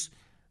news,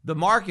 the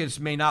markets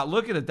may not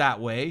look at it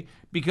that way,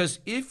 because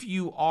if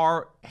you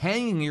are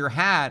hanging your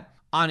hat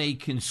on a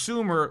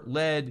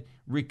consumer-led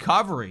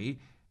recovery,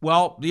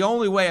 well, the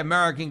only way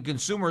American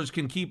consumers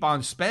can keep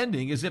on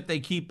spending is if they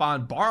keep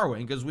on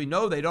borrowing, because we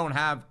know they don't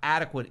have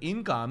adequate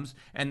incomes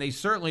and they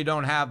certainly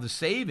don't have the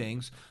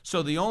savings.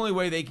 So the only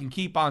way they can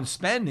keep on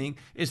spending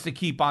is to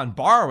keep on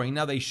borrowing.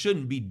 Now, they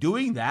shouldn't be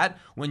doing that.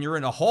 When you're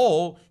in a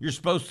hole, you're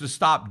supposed to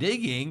stop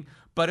digging.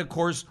 But of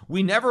course,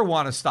 we never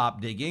want to stop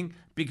digging,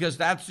 because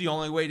that's the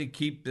only way to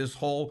keep this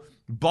whole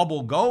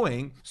bubble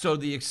going. So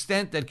the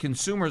extent that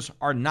consumers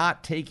are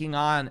not taking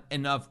on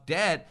enough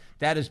debt,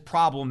 that is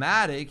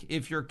problematic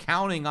if you're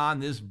counting on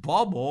this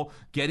bubble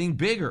getting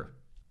bigger.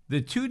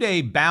 The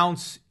 2-day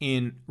bounce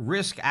in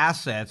risk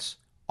assets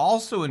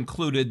also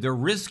included the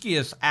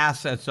riskiest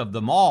assets of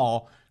them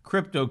all,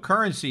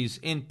 cryptocurrencies,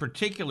 in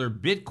particular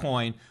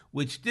Bitcoin,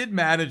 which did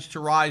manage to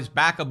rise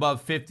back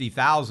above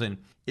 50,000.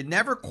 It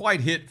never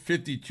quite hit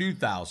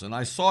 52,000.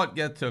 I saw it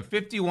get to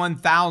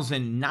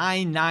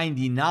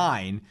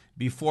 51,999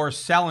 before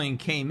selling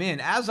came in.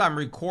 As I'm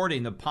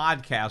recording the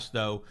podcast,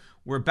 though,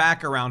 we're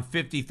back around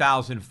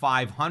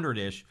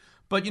 50,500-ish.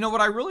 But you know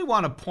what I really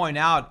want to point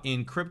out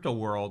in crypto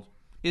world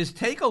is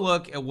take a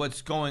look at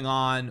what's going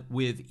on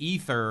with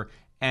Ether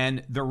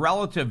and the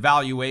relative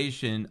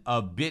valuation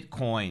of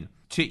Bitcoin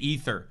to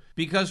Ether.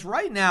 Because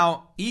right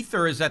now,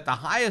 Ether is at the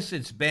highest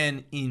it's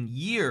been in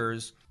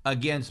years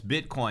against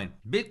Bitcoin.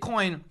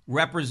 Bitcoin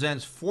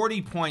represents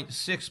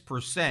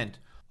 40.6%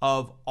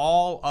 of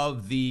all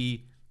of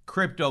the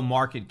crypto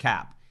market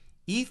cap.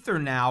 Ether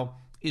now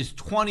is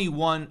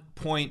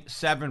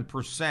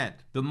 21.7%.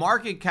 The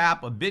market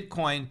cap of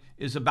Bitcoin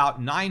is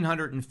about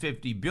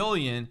 950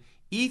 billion.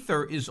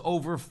 Ether is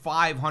over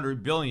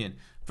 500 billion.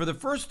 For the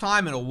first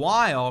time in a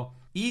while,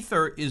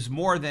 Ether is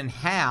more than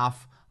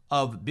half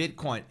of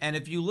Bitcoin. And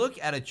if you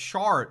look at a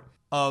chart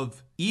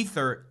of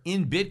Ether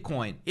in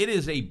Bitcoin, it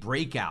is a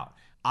breakout.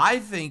 I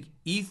think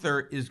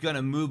Ether is going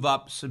to move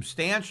up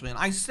substantially. And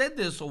I said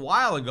this a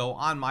while ago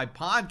on my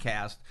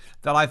podcast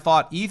that I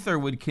thought Ether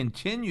would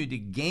continue to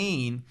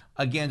gain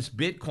against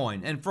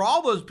Bitcoin. And for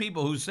all those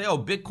people who say, oh,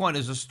 Bitcoin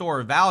is a store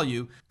of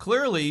value,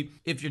 clearly,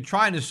 if you're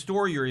trying to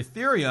store your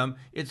Ethereum,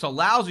 it's a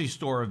lousy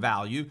store of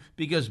value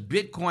because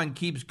Bitcoin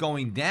keeps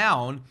going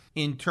down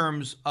in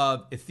terms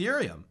of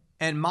Ethereum.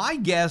 And my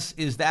guess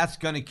is that's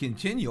going to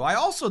continue. I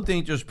also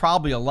think there's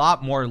probably a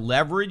lot more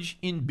leverage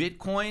in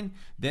Bitcoin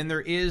than there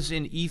is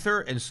in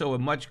Ether, and so a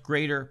much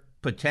greater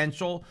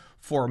potential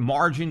for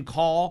margin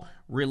call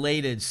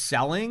related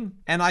selling.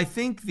 And I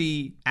think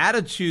the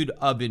attitude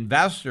of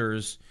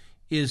investors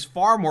is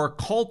far more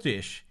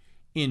cultish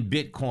in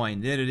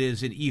Bitcoin than it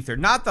is in Ether.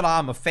 Not that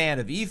I'm a fan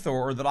of Ether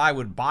or that I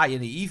would buy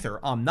into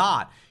Ether. I'm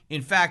not.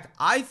 In fact,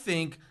 I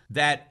think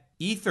that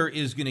Ether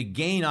is going to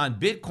gain on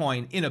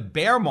Bitcoin in a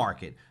bear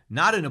market,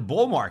 not in a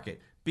bull market,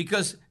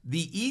 because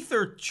the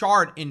Ether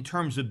chart in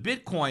terms of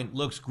Bitcoin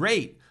looks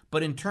great,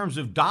 but in terms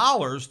of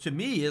dollars, to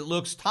me, it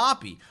looks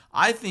toppy.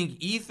 I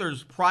think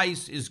Ether's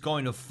price is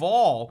going to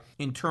fall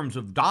in terms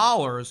of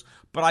dollars,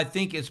 but I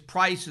think its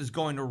price is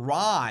going to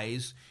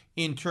rise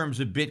in terms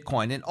of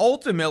Bitcoin. And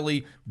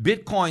ultimately,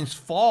 Bitcoin's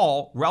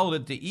fall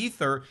relative to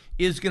Ether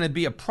is going to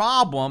be a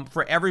problem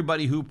for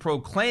everybody who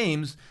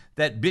proclaims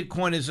that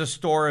Bitcoin is a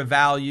store of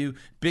value,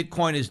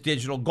 Bitcoin is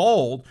digital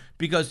gold,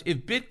 because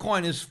if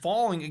Bitcoin is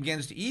falling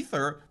against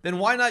Ether, then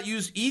why not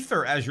use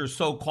Ether as your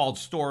so-called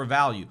store of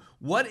value?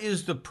 What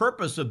is the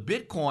purpose of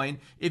Bitcoin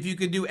if you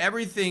can do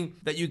everything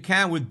that you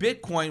can with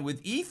Bitcoin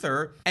with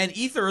Ether, and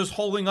Ether is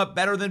holding up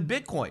better than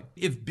Bitcoin?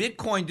 If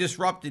Bitcoin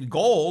disrupted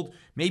gold,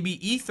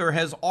 maybe Ether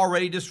has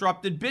already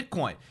disrupted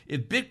Bitcoin.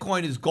 If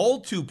Bitcoin is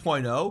gold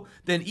 2.0,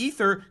 then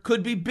Ether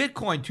could be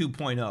Bitcoin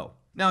 2.0.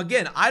 Now,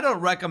 again, I don't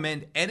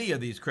recommend any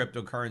of these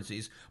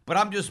cryptocurrencies, but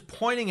I'm just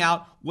pointing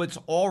out what's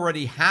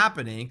already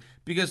happening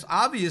because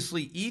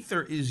obviously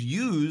Ether is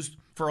used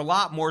for a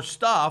lot more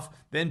stuff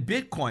than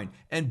Bitcoin.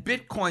 And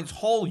Bitcoin's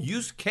whole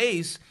use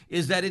case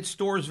is that it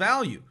stores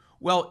value.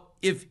 Well,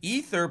 if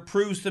Ether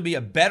proves to be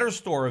a better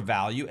store of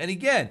value, and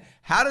again,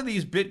 how do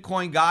these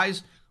Bitcoin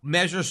guys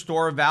measure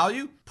store of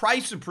value?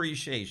 Price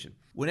appreciation.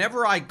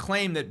 Whenever I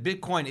claim that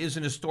Bitcoin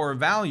isn't a store of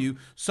value,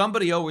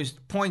 somebody always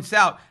points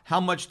out how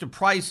much the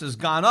price has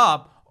gone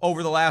up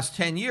over the last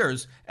 10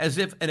 years, as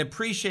if an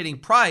appreciating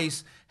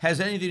price has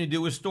anything to do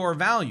with store of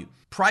value.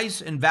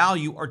 Price and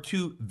value are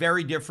two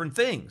very different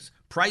things.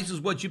 Price is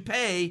what you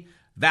pay,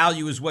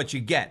 value is what you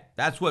get.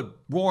 That's what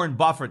Warren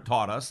Buffett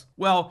taught us.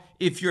 Well,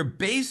 if you're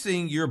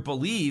basing your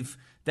belief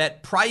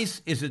that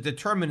price is a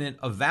determinant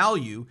of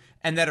value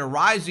and that a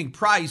rising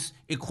price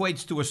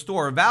equates to a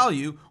store of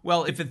value,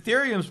 well, if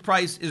Ethereum's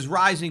price is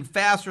rising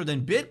faster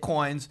than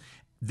Bitcoin's,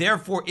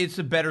 therefore it's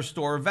a better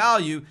store of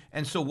value.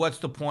 And so what's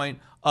the point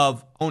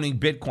of owning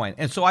Bitcoin?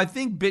 And so I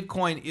think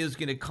Bitcoin is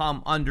going to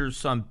come under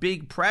some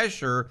big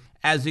pressure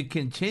as it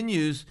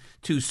continues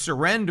to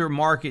surrender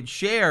market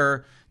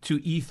share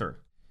to Ether.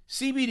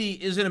 CBD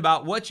isn't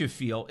about what you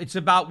feel, it's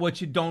about what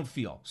you don't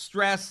feel.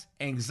 Stress,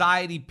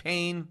 anxiety,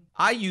 pain.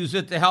 I use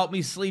it to help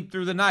me sleep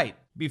through the night.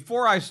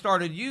 Before I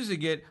started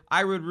using it,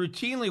 I would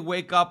routinely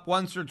wake up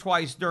once or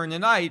twice during the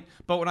night,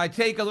 but when I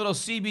take a little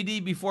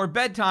CBD before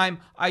bedtime,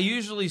 I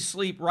usually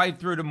sleep right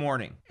through the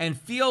morning. And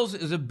Feels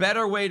is a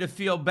better way to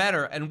feel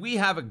better, and we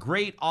have a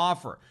great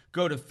offer.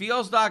 Go to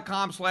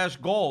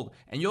feels.com/gold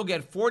and you'll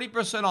get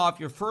 40%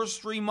 off your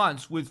first 3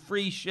 months with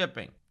free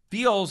shipping.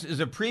 Feels is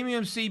a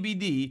premium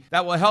CBD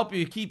that will help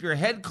you keep your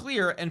head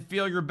clear and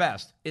feel your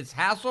best. It's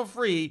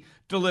hassle-free,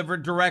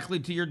 delivered directly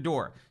to your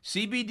door.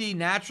 CBD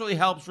naturally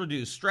helps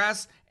reduce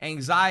stress,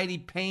 anxiety,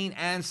 pain,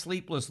 and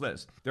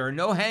sleeplessness. There are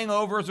no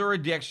hangovers or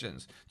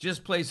addictions.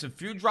 Just place a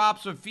few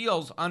drops of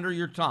Feels under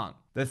your tongue.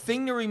 The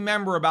thing to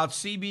remember about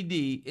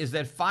CBD is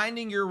that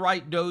finding your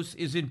right dose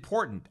is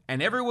important,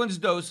 and everyone's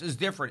dose is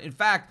different. In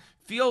fact,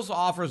 Feels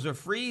offers a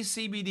free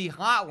CBD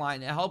hotline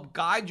to help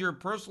guide your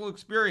personal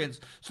experience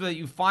so that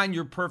you find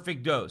your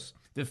perfect dose.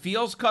 The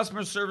Feels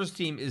customer service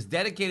team is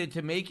dedicated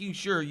to making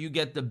sure you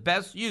get the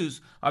best use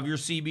of your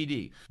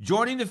CBD.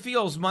 Joining the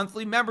Feels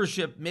monthly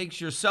membership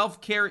makes your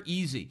self-care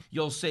easy.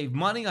 You'll save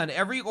money on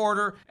every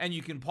order, and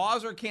you can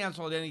pause or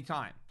cancel at any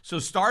time. So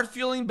start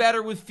feeling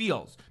better with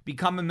Feels.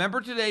 Become a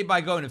member today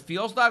by going to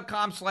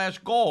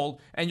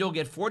feels.com/gold and you'll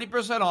get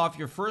 40% off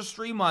your first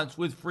 3 months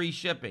with free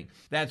shipping.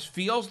 That's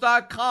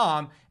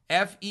feels.com,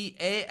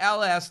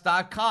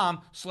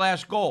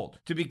 feals.com/gold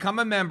to become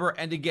a member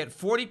and to get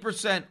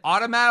 40%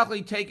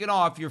 automatically taken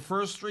off your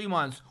first 3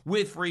 months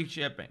with free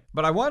shipping.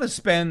 But I want to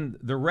spend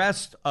the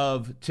rest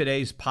of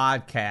today's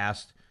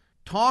podcast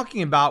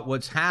talking about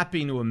what's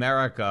happening to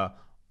America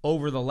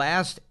over the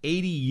last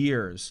 80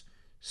 years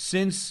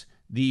since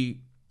the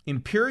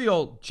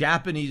Imperial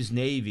Japanese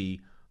Navy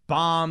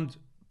bombed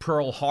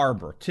Pearl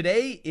Harbor.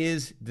 Today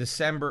is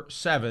December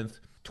 7th,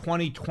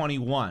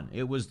 2021.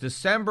 It was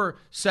December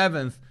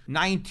 7th,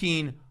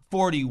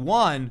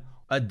 1941,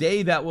 a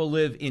day that will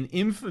live in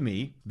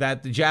infamy,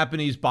 that the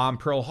Japanese bombed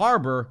Pearl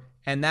Harbor,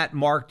 and that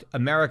marked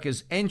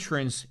America's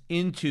entrance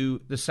into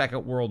the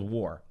Second World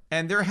War.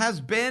 And there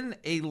has been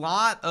a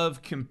lot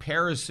of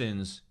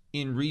comparisons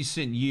in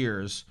recent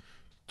years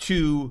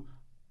to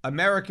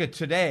America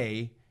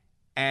today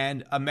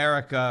and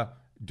America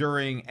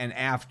during and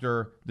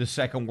after the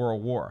Second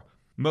World War.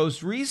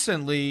 Most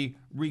recently,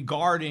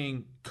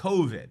 regarding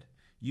COVID,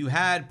 you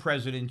had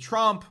President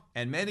Trump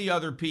and many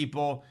other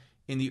people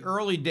in the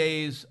early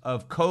days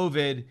of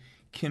COVID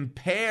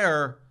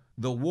compare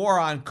the war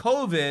on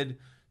COVID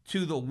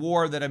to the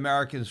war that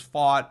Americans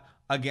fought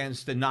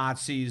against the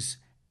Nazis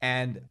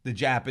and the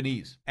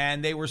Japanese.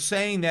 And they were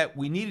saying that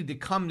we needed to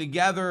come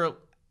together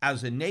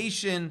as a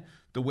nation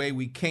the way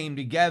we came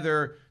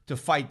together to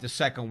fight the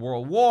Second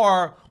World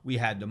War. We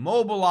had to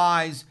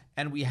mobilize,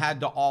 and we had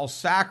to all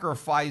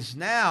sacrifice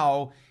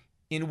now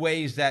in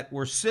ways that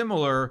were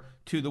similar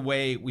to the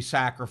way we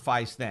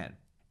sacrificed then.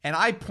 And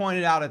I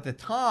pointed out at the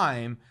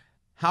time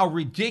how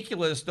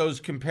ridiculous those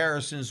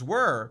comparisons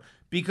were,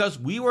 because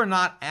we were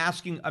not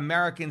asking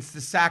Americans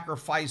to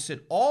sacrifice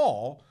it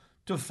all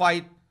to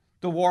fight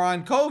the war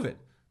on COVID,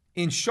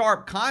 in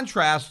sharp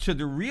contrast to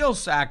the real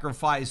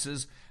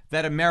sacrifices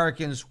that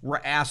Americans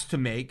were asked to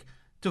make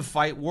to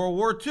fight World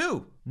War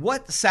II.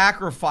 What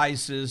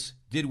sacrifices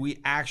did we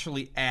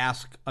actually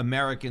ask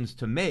Americans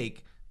to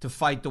make to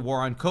fight the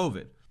war on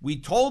COVID? We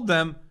told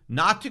them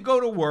not to go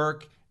to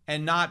work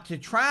and not to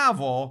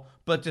travel,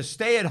 but to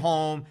stay at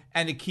home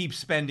and to keep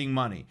spending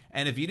money.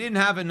 And if you didn't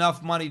have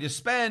enough money to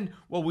spend,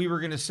 well, we were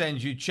going to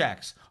send you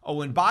checks. Oh,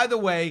 and by the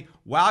way,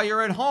 while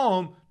you're at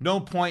home, no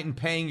point in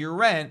paying your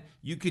rent.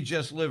 You could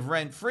just live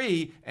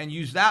rent-free and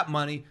use that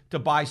money to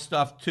buy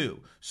stuff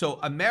too. So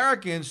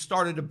Americans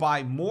started to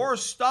buy more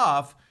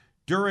stuff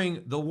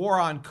during the war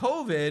on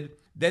COVID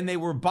than they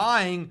were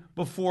buying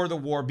before the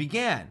war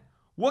began.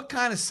 What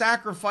kind of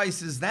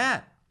sacrifice is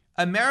that?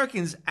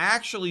 Americans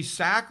actually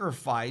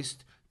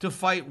sacrificed to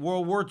fight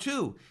World War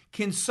II.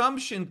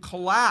 Consumption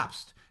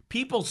collapsed.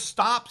 People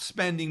stopped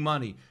spending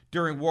money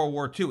during World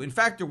War II. In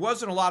fact, there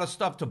wasn't a lot of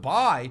stuff to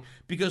buy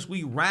because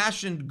we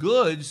rationed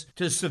goods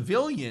to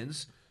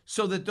civilians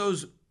so that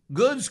those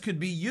goods could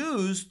be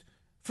used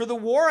for the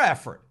war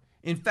effort.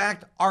 In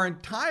fact, our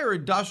entire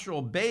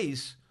industrial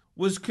base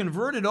was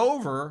converted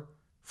over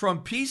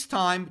from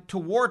peacetime to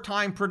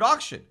wartime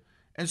production.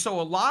 And so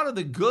a lot of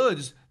the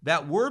goods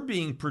that were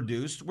being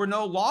produced were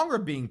no longer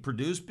being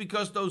produced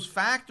because those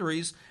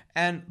factories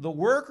and the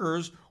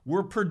workers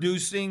were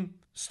producing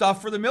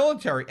stuff for the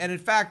military. And in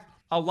fact,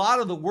 a lot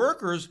of the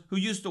workers who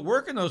used to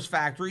work in those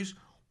factories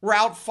were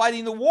out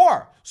fighting the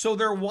war. So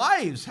their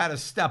wives had to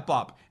step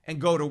up and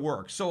go to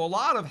work. So a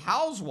lot of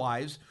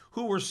housewives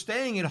who were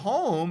staying at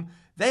home,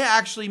 they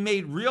actually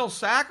made real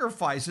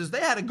sacrifices.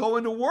 They had to go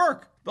into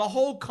work. The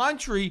whole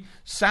country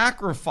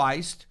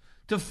sacrificed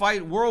to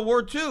fight World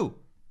War II.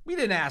 We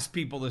didn't ask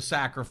people to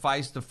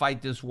sacrifice to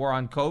fight this war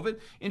on COVID.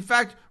 In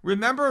fact,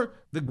 remember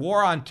the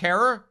war on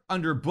terror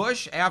under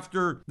Bush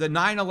after the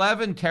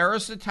 9/11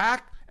 terrorist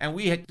attack? and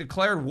we had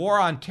declared war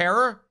on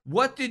terror,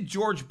 what did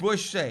George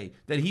Bush say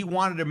that he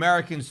wanted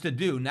Americans to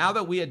do? Now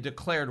that we had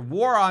declared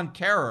war on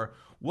terror,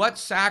 what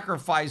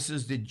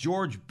sacrifices did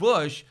George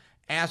Bush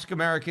ask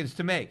Americans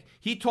to make?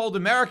 He told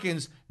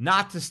Americans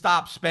not to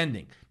stop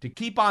spending, to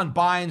keep on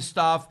buying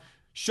stuff,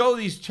 show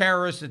these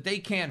terrorists that they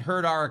can't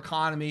hurt our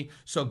economy.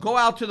 So go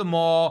out to the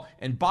mall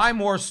and buy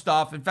more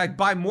stuff. In fact,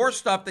 buy more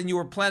stuff than you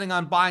were planning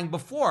on buying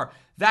before.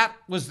 That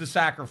was the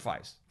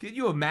sacrifice. Can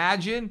you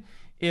imagine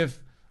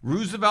if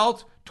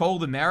Roosevelt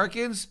told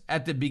Americans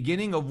at the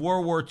beginning of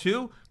World War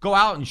II, go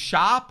out and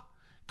shop,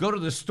 go to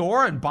the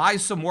store and buy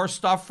some more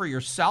stuff for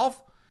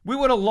yourself? We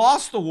would have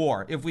lost the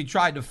war if we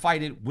tried to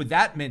fight it with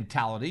that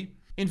mentality.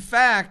 In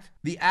fact,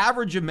 the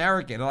average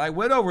American, and I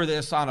went over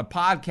this on a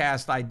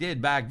podcast I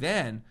did back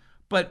then,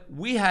 but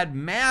we had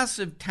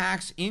massive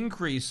tax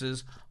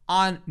increases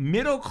on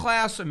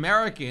middle-class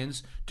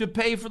Americans to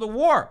pay for the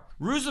war.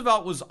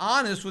 Roosevelt was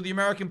honest with the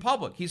American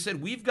public. He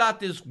said, we've got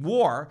this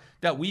war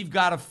that we've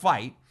got to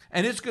fight,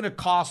 and it's going to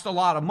cost a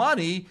lot of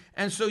money,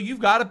 and so you've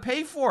got to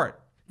pay for it.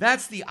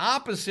 That's the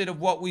opposite of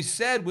what we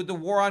said with the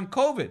war on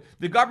COVID.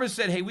 The government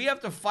said, hey, we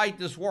have to fight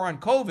this war on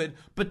COVID,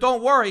 but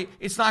don't worry,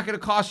 it's not going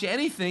to cost you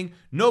anything.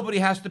 Nobody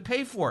has to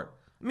pay for it.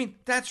 I mean,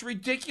 that's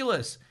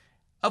ridiculous.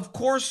 Of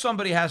course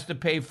somebody has to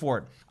pay for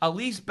it. At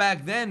least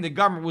back then, the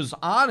government was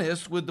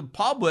honest with the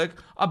public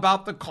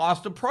about the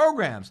cost of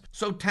programs.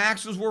 So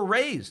taxes were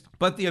raised.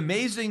 But the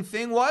amazing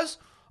thing was,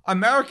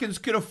 Americans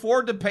could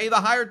afford to pay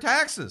the higher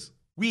taxes.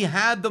 We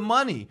had the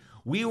money.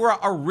 We were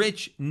a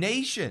rich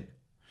nation.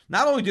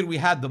 Not only did we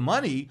have the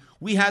money,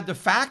 we had the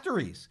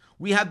factories.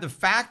 We had the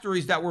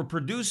factories that were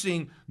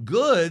producing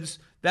goods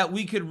that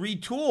we could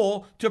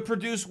retool to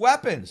produce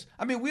weapons.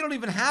 I mean, we don't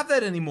even have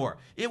that anymore.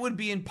 It would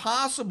be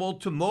impossible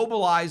to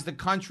mobilize the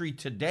country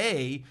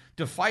today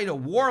to fight a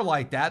war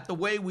like that the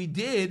way we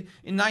did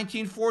in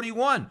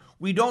 1941.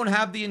 We don't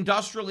have the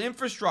industrial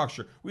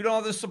infrastructure. We don't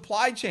have the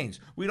supply chains.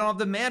 We don't have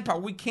the manpower.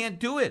 We can't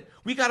do it.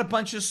 We got a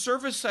bunch of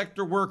service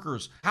sector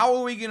workers. How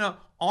are we going to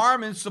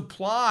arm and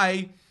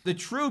supply the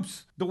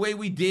troops the way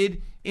we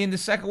did in the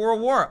Second World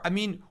War? I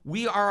mean,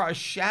 we are a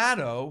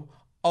shadow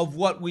of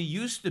what we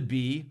used to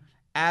be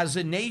as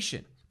a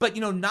nation. But,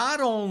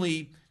 not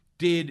only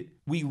did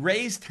we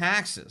raise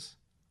taxes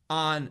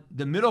on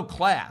the middle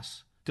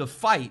class to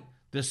fight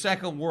the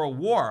Second World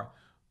War,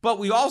 but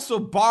we also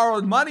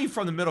borrowed money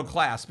from the middle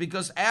class,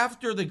 because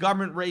after the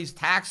government raised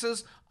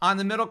taxes on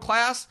the middle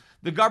class,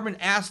 the government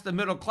asked the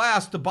middle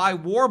class to buy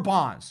war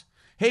bonds.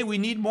 Hey, we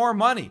need more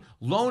money.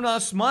 Loan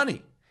us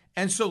money.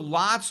 And so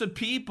lots of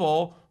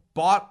people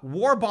bought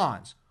war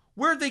bonds.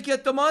 Where'd they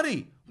get the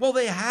money? Well,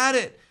 they had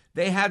it.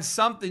 They had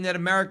something that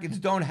Americans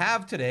don't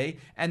have today,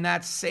 and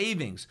that's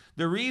savings.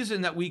 The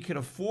reason that we could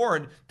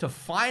afford to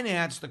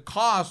finance the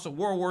costs of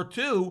World War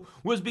II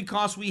was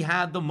because we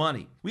had the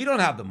money. We don't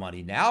have the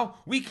money now.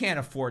 We can't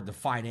afford to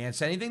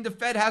finance anything. The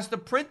Fed has to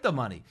print the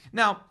money.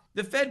 Now,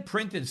 the Fed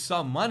printed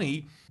some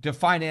money to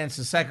finance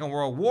the Second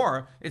World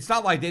War. It's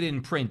not like they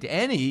didn't print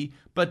any,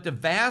 but the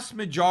vast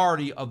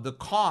majority of the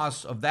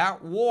costs of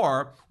that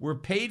war were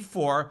paid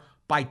for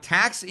by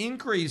tax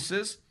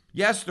increases.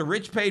 Yes, the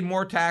rich paid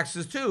more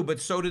taxes too, but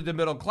so did the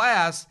middle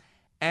class,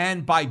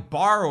 and by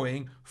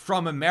borrowing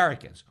from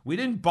Americans. We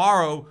didn't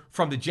borrow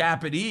from the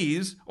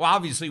Japanese. Well,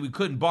 obviously we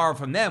couldn't borrow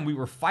from them. We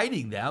were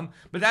fighting them,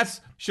 but that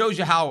shows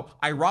you how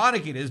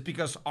ironic it is,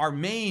 because our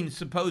main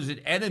supposed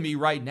enemy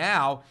right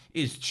now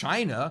is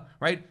China,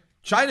 right?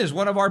 China is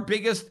one of our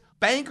biggest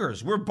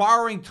bankers. We're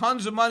borrowing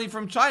tons of money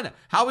from China.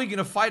 How are we going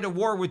to fight a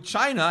war with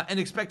China and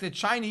expect the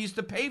Chinese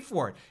to pay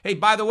for it? Hey,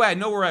 by the way, I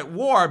know we're at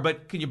war,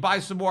 but can you buy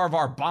some more of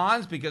our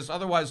bonds? Because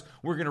otherwise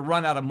we're going to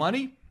run out of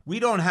money. We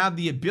don't have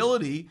the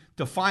ability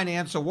to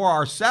finance a war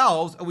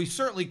ourselves, and we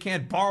certainly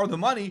can't borrow the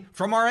money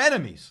from our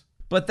enemies.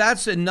 But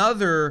that's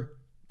another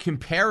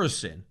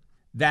comparison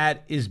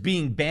that is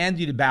being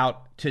bandied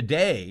about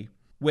today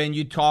when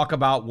you talk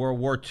about World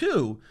War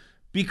II,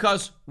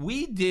 because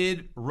we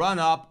did run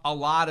up a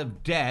lot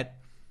of debt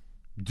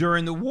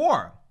during the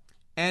war.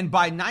 And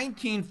by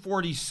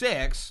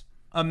 1946,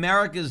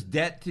 America's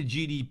debt to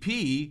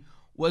GDP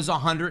was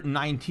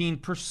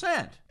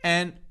 119%.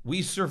 And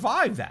we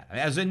survived that.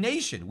 As a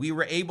nation, we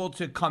were able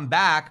to come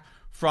back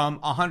from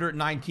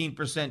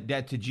 119%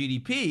 debt to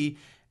GDP.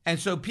 And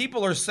so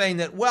people are saying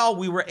that, well,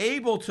 we were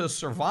able to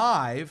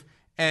survive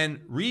and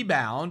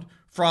rebound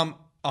from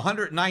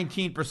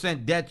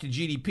 119% debt to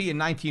GDP in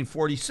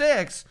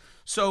 1946,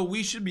 so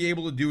we should be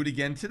able to do it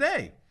again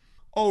today.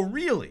 Oh,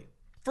 really?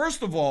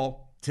 First of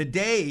all,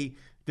 today,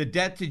 the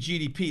debt to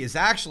GDP is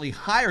actually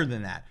higher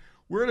than that.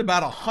 We're at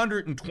about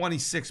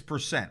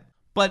 126%.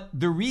 But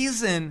the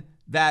reason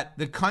that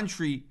the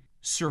country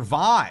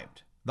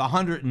survived the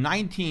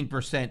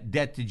 119%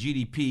 debt to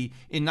GDP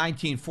in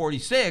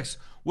 1946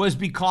 was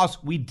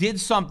because we did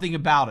something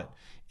about it.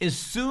 As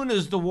soon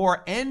as the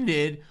war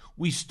ended,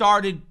 we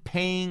started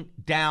paying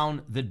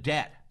down the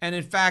debt. And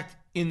in fact,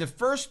 in the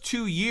first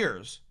 2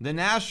 years, the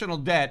national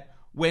debt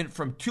went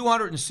from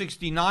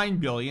 $269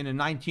 billion in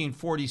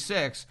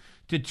 1946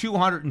 to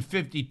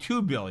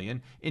 $252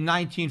 billion in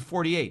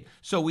 1948.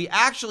 So we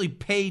actually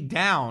paid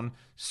down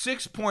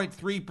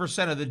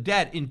 6.3% of the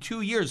debt in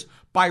 2 years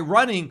by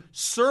running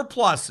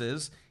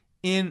surpluses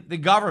in the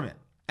government.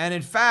 And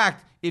in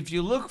fact, if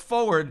you look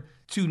forward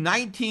to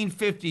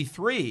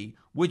 1953,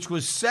 which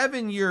was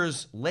 7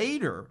 years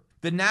later,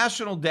 the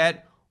national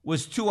debt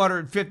was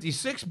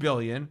 $256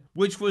 billion,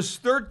 which was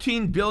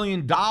 $13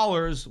 billion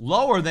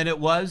lower than it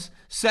was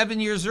 7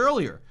 years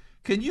earlier.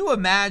 Can you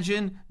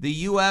imagine the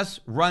U.S.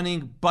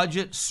 running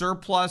budget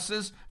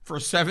surpluses for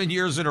 7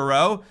 years in a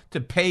row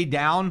to pay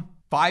down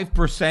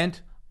 5%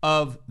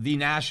 of the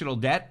national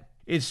debt?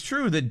 It's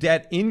true the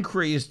debt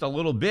increased a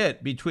little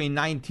bit between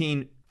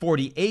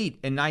 1948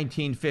 and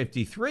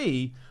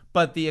 1953,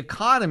 but the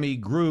economy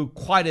grew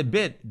quite a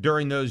bit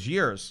during those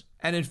years.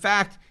 And in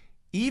fact,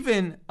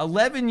 even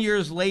 11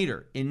 years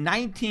later, in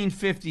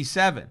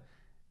 1957,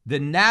 the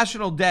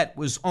national debt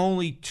was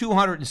only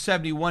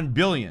 $271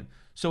 billion.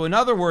 So in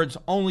other words,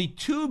 only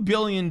 $2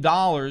 billion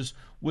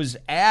was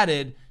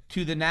added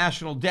to the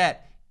national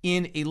debt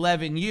in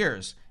 11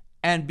 years.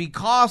 And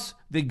because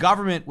the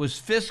government was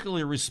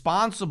fiscally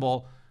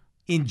responsible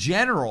in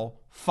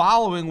general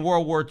following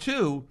World War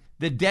II,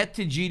 the debt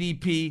to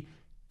GDP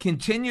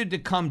continued to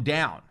come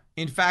down.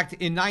 In fact,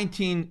 in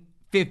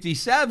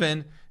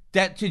 1957,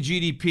 debt to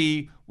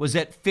GDP was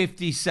at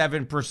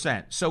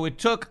 57%. So it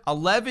took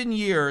 11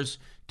 years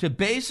to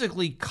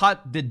basically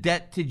cut the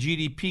debt to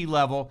GDP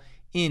level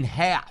in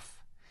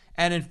half.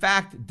 And in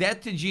fact,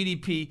 debt to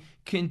GDP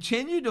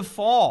continued to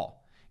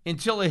fall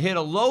until it hit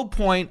a low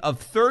point of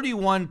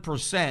 31%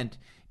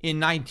 in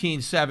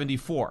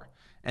 1974.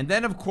 And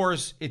then, of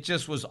course, it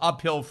just was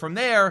uphill from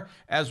there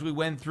as we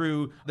went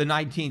through the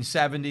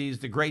 1970s.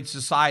 The Great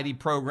Society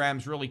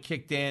programs really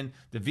kicked in,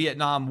 the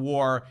Vietnam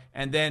War,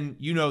 and then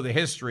you know the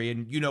history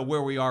and you know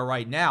where we are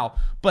right now.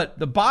 But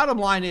the bottom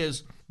line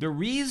is the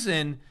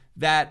reason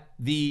that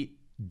the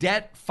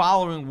debt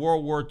following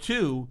World War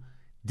II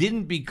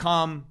didn't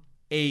become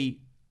a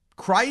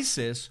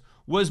crisis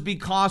was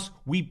because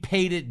we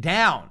paid it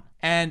down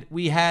and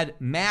we had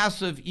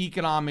massive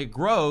economic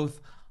growth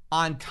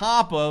on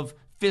top of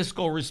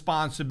fiscal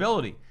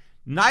responsibility.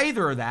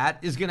 Neither of that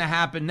is going to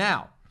happen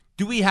now.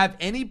 Do we have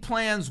any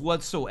plans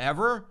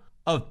whatsoever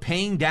of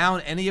paying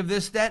down any of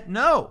this debt?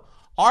 No.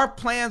 Our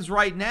plans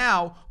right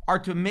now are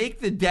to make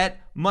the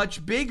debt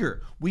much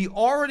bigger. We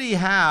already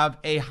have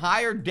a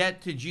higher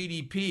debt to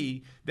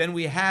GDP than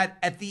we had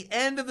at the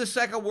end of the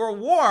Second World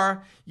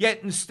War,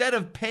 yet instead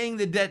of paying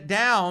the debt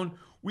down,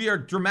 we are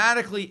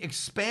dramatically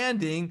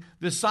expanding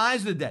the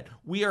size of the debt.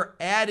 We are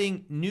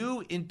adding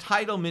new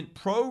entitlement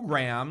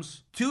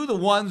programs to the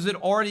ones that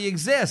already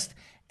exist.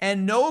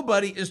 And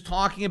nobody is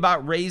talking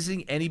about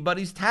raising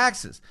anybody's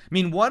taxes. I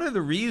mean, one of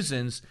the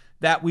reasons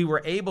that we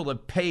were able to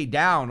pay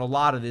down a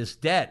lot of this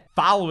debt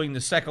following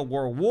the Second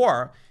World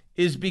War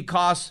is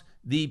because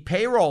the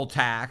payroll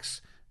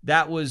tax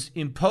that was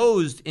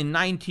imposed in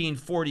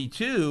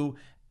 1942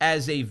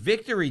 as a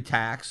victory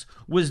tax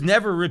was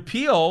never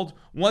repealed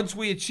once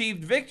we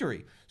achieved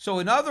victory. So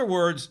in other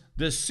words,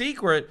 the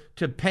secret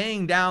to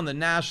paying down the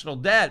national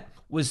debt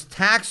was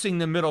taxing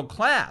the middle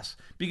class,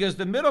 because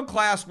the middle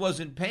class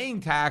wasn't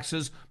paying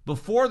taxes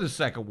before the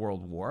Second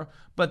World War,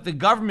 but the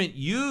government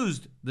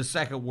used the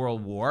Second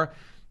World War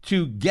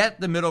to get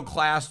the middle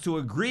class to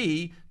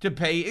agree to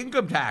pay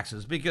income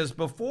taxes, because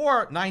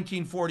before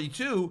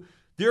 1942,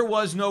 there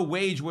was no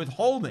wage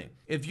withholding.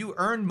 If you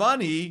earned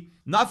money,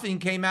 nothing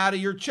came out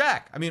of your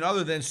check. I mean,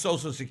 other than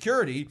Social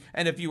Security.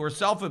 And if you were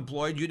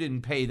self-employed, you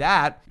didn't pay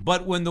that.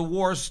 But when the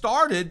war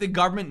started, the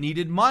government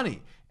needed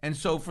money. And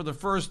so for the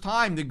first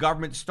time, the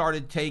government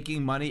started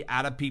taking money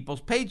out of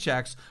people's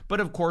paychecks. But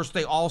of course,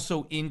 they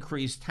also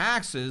increased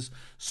taxes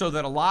so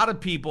that a lot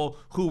of people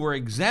who were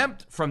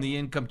exempt from the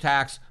income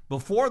tax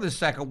before the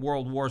Second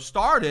World War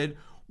started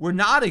were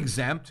not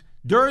exempt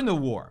during the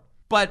war.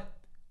 But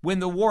when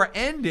the war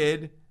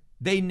ended,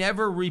 they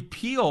never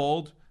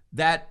repealed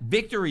that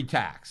victory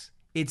tax.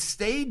 It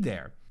stayed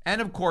there.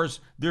 And of course,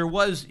 there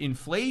was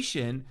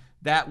inflation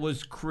that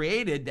was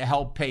created to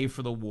help pay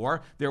for the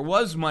war. There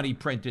was money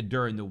printed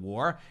during the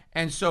war.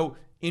 And so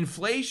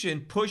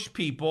inflation pushed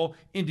people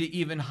into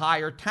even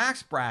higher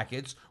tax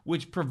brackets,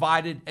 which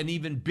provided an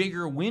even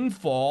bigger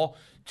windfall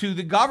to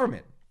the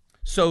government.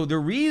 So the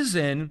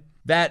reason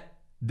that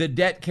the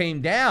debt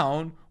came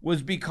down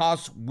was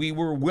because we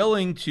were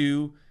willing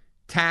to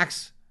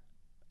tax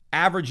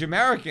average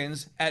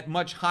Americans at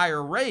much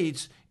higher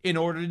rates in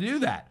order to do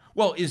that.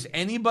 Well, is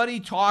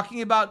anybody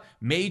talking about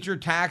major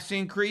tax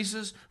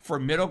increases for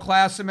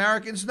middle-class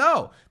Americans?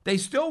 No. They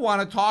still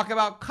want to talk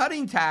about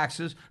cutting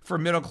taxes for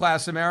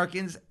middle-class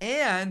Americans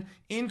and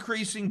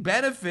increasing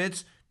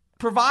benefits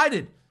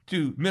provided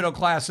to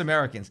middle-class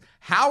Americans.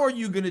 How are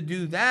you going to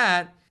do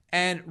that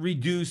and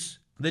reduce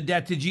the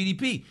debt to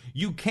GDP?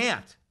 You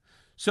can't.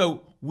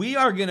 So we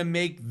are going to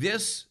make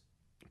this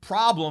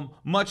problem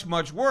much,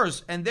 much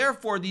worse. And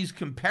therefore, these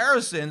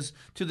comparisons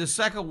to the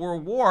Second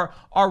World War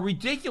are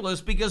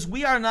ridiculous because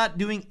we are not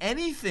doing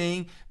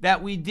anything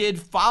that we did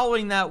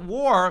following that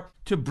war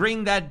to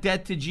bring that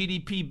debt to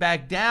GDP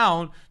back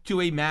down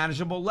to a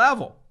manageable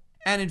level.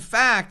 And in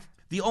fact,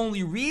 the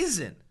only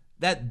reason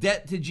that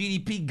debt to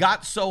GDP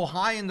got so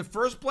high in the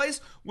first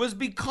place was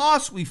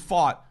because we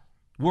fought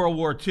World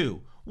War II.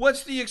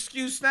 What's the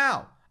excuse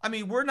now? I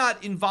mean, we're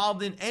not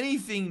involved in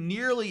anything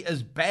nearly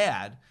as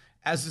bad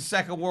as the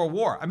Second World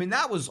War. I mean,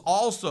 that was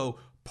also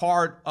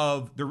part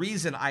of the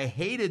reason I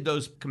hated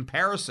those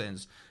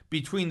comparisons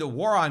between the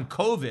war on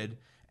COVID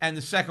and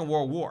the Second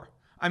World War.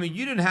 I mean,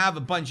 you didn't have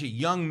a bunch of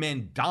young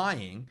men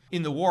dying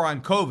in the war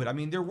on COVID. I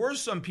mean, there were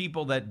some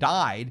people that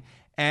died,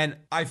 and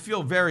I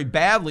feel very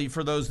badly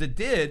for those that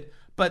did,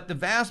 but the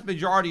vast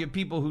majority of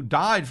people who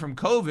died from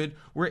COVID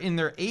were in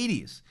their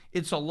 80s.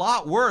 It's a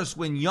lot worse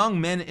when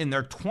young men in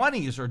their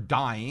 20s are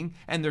dying,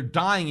 and they're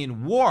dying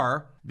in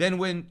war, than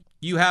when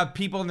you have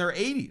people in their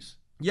 80s.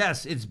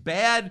 Yes, it's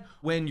bad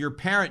when your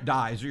parent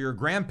dies or your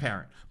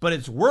grandparent, but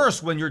it's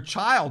worse when your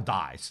child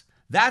dies.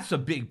 That's a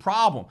big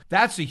problem.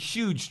 That's a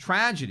huge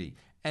tragedy.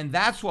 And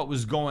that's what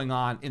was going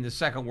on in the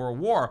Second World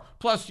War.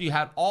 Plus, you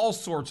had all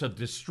sorts of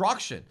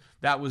destruction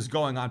that was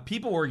going on.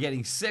 People were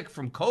getting sick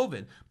from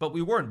COVID, but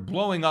we weren't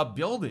blowing up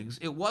buildings.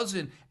 It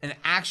wasn't an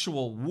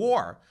actual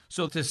war.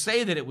 So to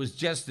say that it was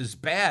just as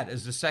bad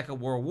as the Second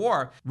World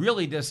War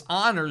really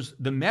dishonors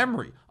the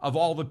memory of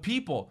all the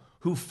people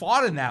who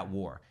fought in that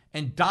war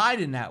and died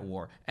in that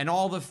war, and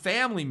all the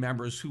family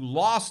members who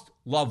lost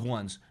loved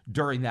ones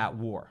during that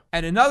war.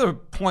 And another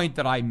point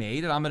that I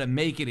made, and I'm going to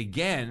make it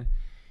again,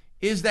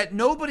 is that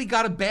nobody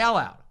got a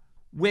bailout.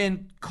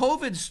 When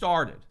COVID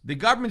started, the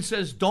government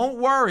says, don't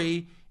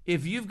worry,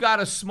 if you've got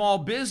a small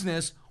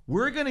business,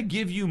 we're going to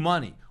give you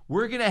money.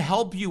 We're going to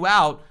help you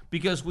out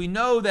because we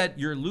know that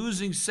you're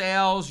losing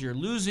sales, you're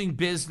losing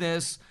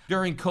business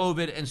during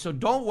COVID. And so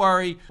don't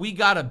worry, we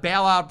got a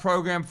bailout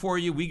program for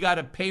you. We got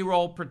a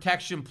payroll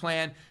protection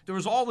plan. There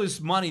was all this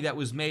money that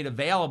was made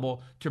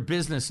available to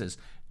businesses.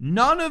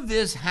 None of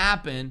this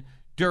happened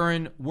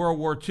during World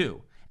War II.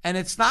 And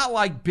it's not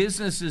like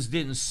businesses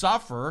didn't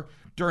suffer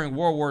during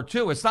World War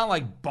II. It's not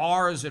like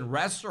bars and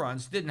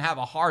restaurants didn't have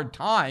a hard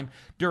time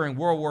during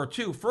World War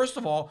II. First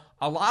of all,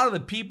 a lot of the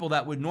people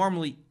that would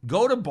normally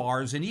go to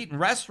bars and eat in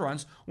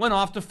restaurants went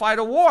off to fight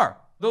a war.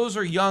 Those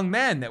are young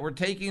men that were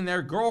taking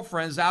their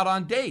girlfriends out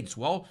on dates.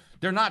 Well,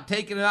 they're not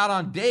taking it out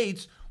on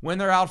dates when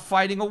they're out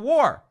fighting a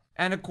war.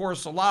 And of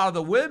course, a lot of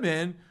the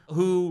women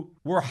who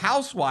were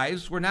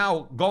housewives were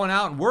now going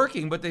out and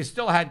working, but they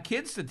still had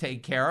kids to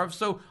take care of.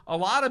 So a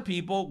lot of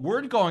people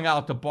weren't going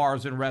out to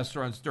bars and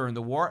restaurants during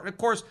the war. And of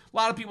course, a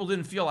lot of people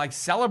didn't feel like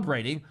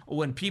celebrating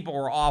when people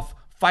were off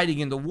fighting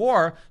in the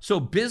war. So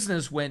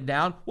business went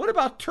down. What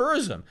about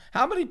tourism?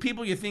 How many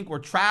people you think were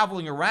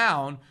traveling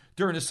around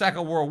during the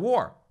Second World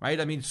War, right?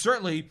 I mean,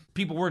 certainly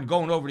people weren't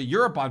going over to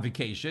Europe on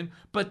vacation,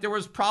 but there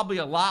was probably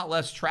a lot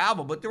less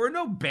travel. But there were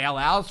no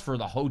bailouts for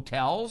the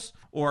hotels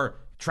or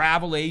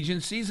travel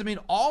agencies. I mean,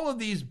 all of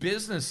these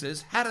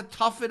businesses had to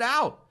tough it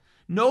out.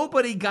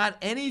 Nobody got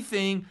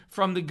anything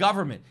from the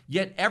government,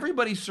 yet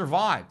everybody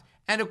survived.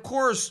 And of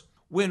course,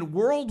 when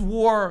World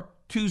War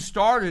II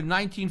started in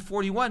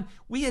 1941,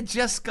 we had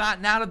just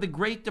gotten out of the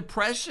Great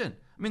Depression.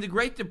 I mean, the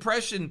Great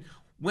Depression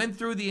went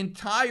through the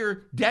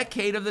entire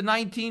decade of the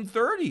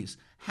 1930s.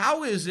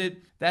 How is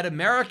it that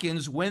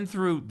Americans went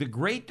through the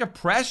Great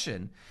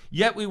Depression,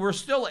 yet we were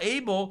still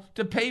able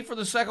to pay for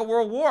the Second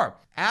World War?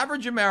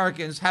 Average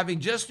Americans, having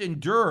just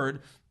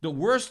endured the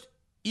worst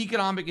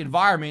economic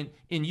environment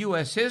in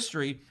U.S.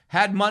 history,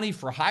 had money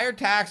for higher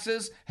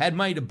taxes, had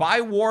money to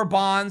buy war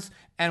bonds,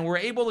 and were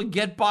able to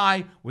get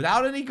by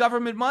without any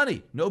government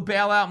money. No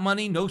bailout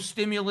money, no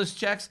stimulus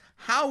checks.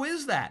 How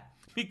is that?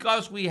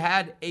 Because we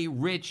had a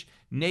rich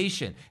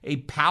nation, a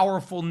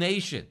powerful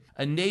nation,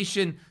 a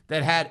nation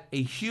that had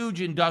a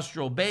huge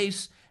industrial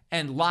base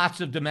and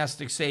lots of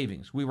domestic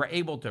savings. We were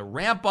able to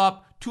ramp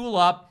up, tool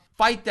up,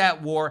 fight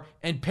that war,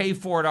 and pay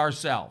for it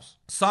ourselves.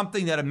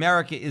 Something that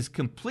America is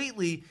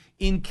completely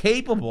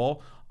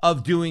incapable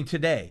of doing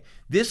today.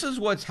 This is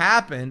what's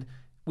happened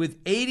with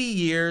 80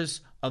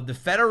 years of the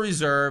Federal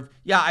Reserve.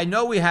 Yeah, I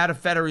know we had a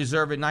Federal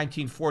Reserve in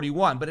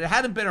 1941, but it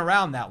hadn't been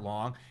around that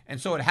long, and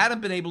so it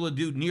hadn't been able to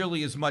do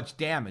nearly as much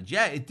damage.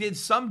 Yeah, it did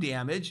some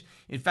damage.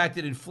 In fact,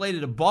 it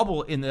inflated a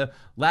bubble in the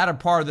latter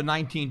part of the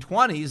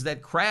 1920s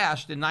that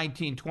crashed in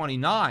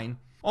 1929.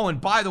 Oh,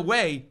 and by the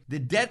way, the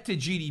debt to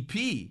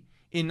GDP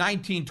in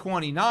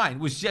 1929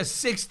 was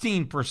just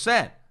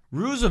 16%.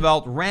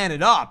 Roosevelt ran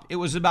it up. It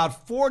was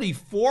about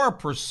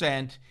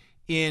 44%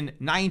 in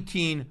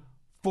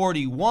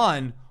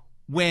 1941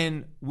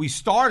 when we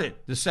started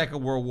the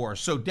Second World War.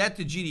 So debt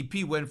to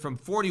GDP went from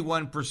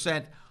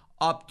 41%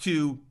 up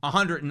to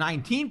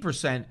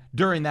 119%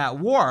 during that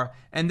war.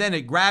 And then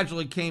it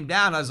gradually came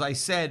down, as I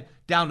said,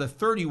 down to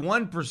 31%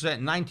 in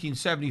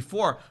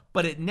 1974,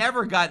 but it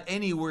never got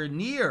anywhere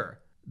near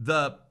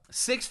the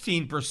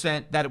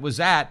 16% that it was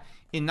at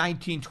in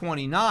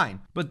 1929.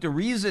 But the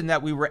reason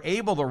that we were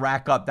able to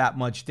rack up that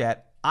much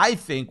debt I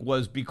think,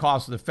 was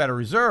because of the Federal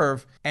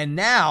Reserve. And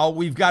now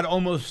we've got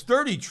almost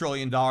 $30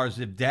 trillion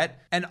of debt.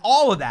 And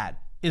all of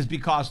that is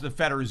because of the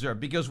Federal Reserve.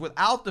 Because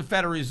without the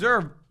Federal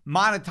Reserve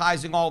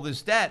monetizing all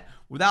this debt,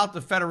 without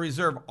the Federal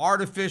Reserve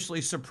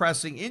artificially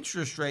suppressing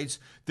interest rates,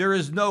 there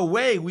is no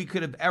way we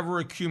could have ever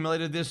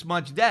accumulated this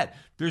much debt.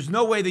 There's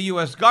no way the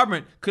U.S.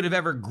 government could have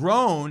ever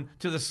grown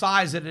to the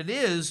size that it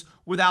is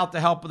without the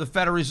help of the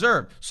Federal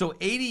Reserve. So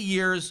 80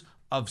 years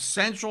of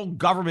central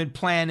government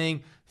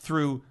planning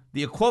through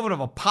the equivalent of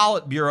a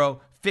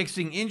Politburo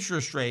fixing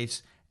interest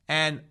rates,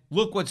 and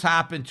look what's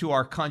happened to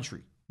our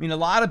country. I mean, a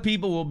lot of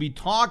people will be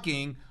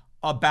talking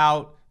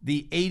about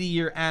the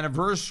 80-year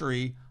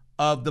anniversary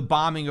of the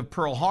bombing of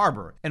Pearl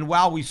Harbor. And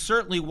while we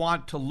certainly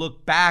want to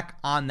look back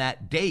on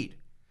that date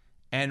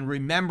and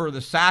remember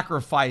the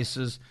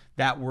sacrifices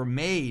that were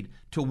made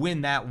to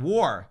win that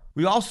war,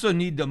 we also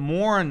need to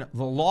mourn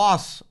the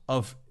loss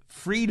of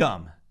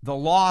freedom, the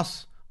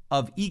loss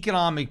of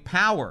economic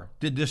power,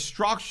 the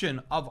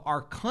destruction of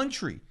our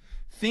country,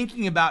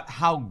 thinking about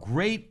how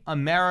great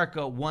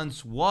America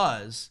once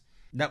was,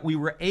 that we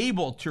were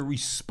able to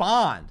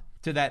respond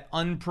to that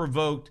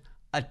unprovoked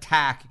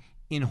attack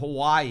in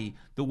Hawaii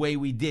the way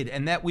we did,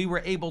 and that we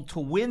were able to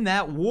win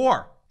that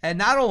war. And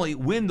not only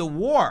win the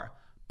war,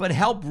 but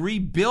help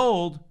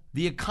rebuild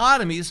the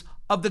economies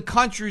of the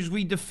countries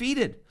we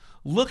defeated.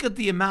 Look at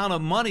the amount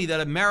of money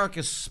that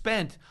America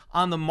spent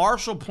on the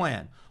Marshall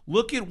Plan.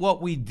 Look at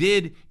what we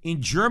did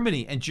in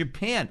Germany and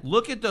Japan.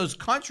 Look at those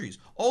countries.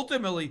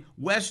 Ultimately,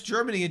 West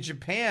Germany and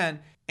Japan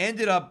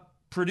ended up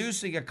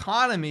producing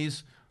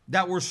economies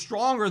that were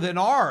stronger than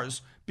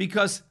ours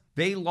because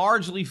they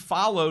largely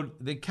followed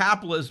the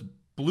capitalist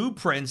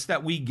blueprints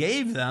that we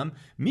gave them.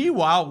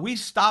 Meanwhile, we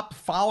stopped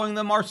following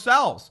them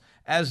ourselves.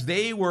 As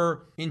they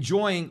were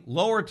enjoying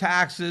lower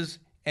taxes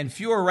and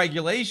fewer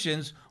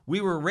regulations,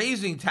 we were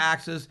raising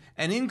taxes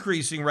and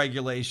increasing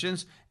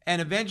regulations. And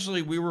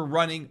eventually we were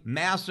running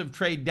massive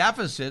trade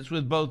deficits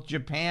with both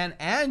Japan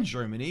and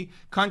Germany,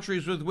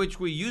 countries with which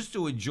we used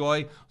to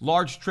enjoy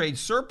large trade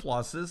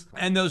surpluses.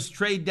 And those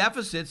trade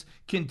deficits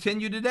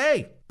continue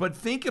today. But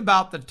think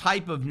about the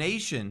type of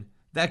nation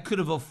that could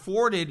have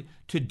afforded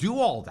to do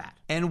all that.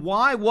 And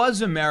why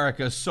was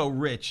America so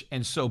rich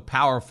and so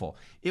powerful?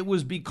 It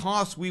was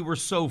because we were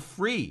so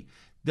free.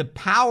 The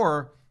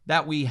power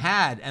that we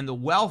had and the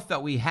wealth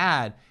that we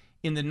had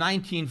in the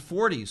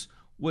 1940s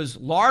was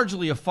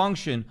largely a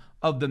function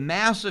of the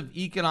massive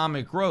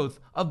economic growth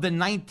of the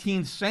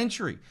 19th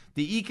century,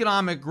 the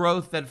economic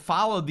growth that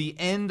followed the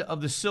end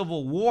of the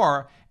Civil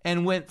War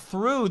and went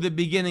through the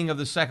beginning of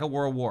the Second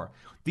World War,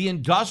 the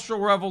Industrial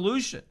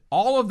Revolution.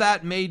 All of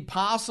that made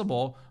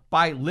possible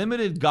by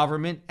limited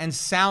government and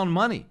sound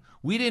money.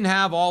 We didn't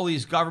have all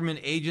these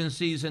government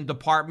agencies and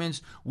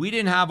departments. We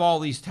didn't have all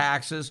these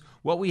taxes.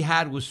 What we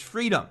had was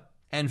freedom.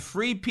 And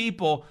free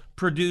people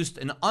produced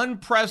an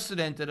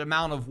unprecedented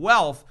amount of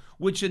wealth,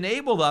 which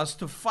enabled us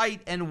to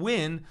fight and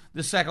win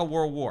the Second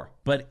World War.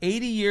 But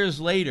 80 years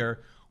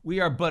later,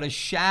 we are but a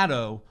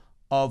shadow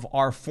of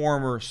our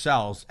former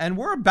selves. And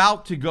we're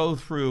about to go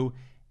through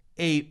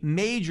a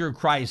major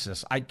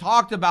crisis. I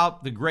talked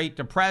about the Great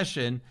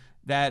Depression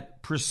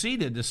that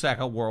preceded the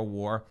Second World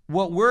War.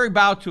 What we're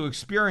about to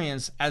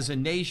experience as a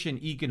nation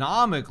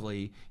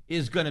economically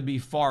is going to be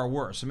far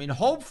worse. I mean,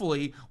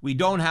 hopefully we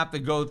don't have to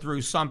go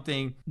through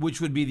something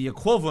which would be the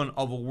equivalent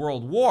of a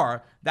world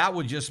war. That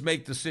would just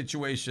make the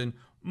situation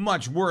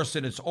much worse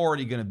than it's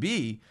already going to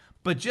be.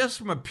 But just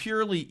from a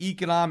purely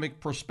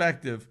economic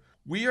perspective,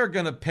 we are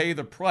going to pay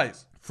the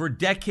price for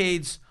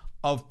decades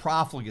of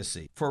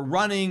profligacy, for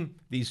running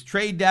these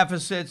trade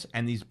deficits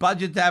and these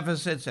budget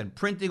deficits and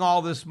printing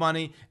all this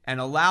money and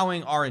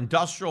allowing our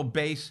industrial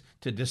base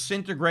to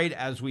disintegrate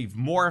as we've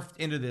morphed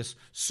into this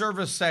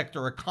service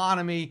sector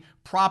economy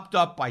propped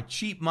up by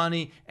cheap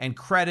money and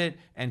credit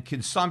and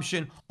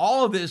consumption.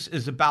 All of this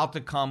is about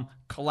to come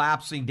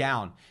collapsing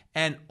down.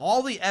 And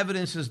all the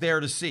evidence is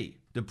there to see.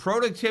 The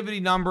productivity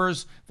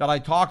numbers that I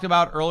talked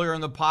about earlier in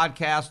the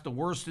podcast, the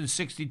worst in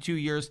 62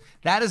 years,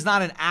 that is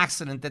not an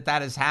accident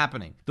that is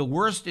happening. The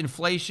worst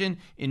inflation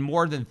in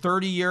more than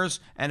 30 years.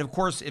 And of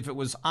course, if it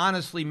was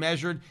honestly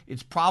measured,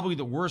 it's probably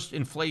the worst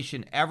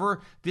inflation ever.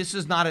 This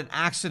is not an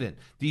accident.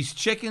 These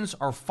chickens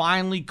are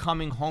finally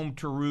coming home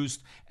to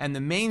roost, and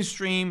the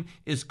mainstream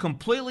is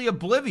completely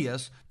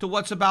oblivious to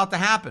what's about to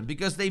happen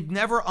because they've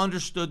never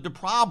understood the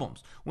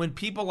problems. When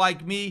people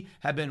like me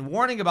have been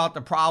warning about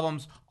the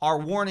problems, our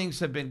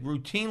warnings have been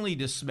routinely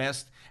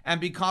dismissed,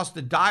 and because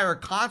the dire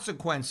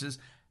consequences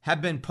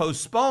have been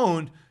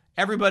postponed,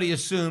 everybody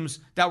assumes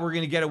that we're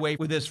going to get away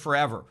with this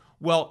forever.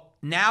 Well,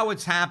 now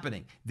it's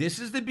happening. This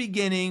is the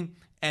beginning,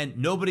 and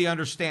nobody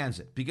understands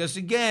it. Because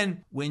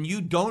again, when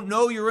you don't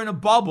know you're in a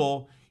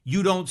bubble,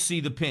 you don't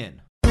see the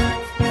pin.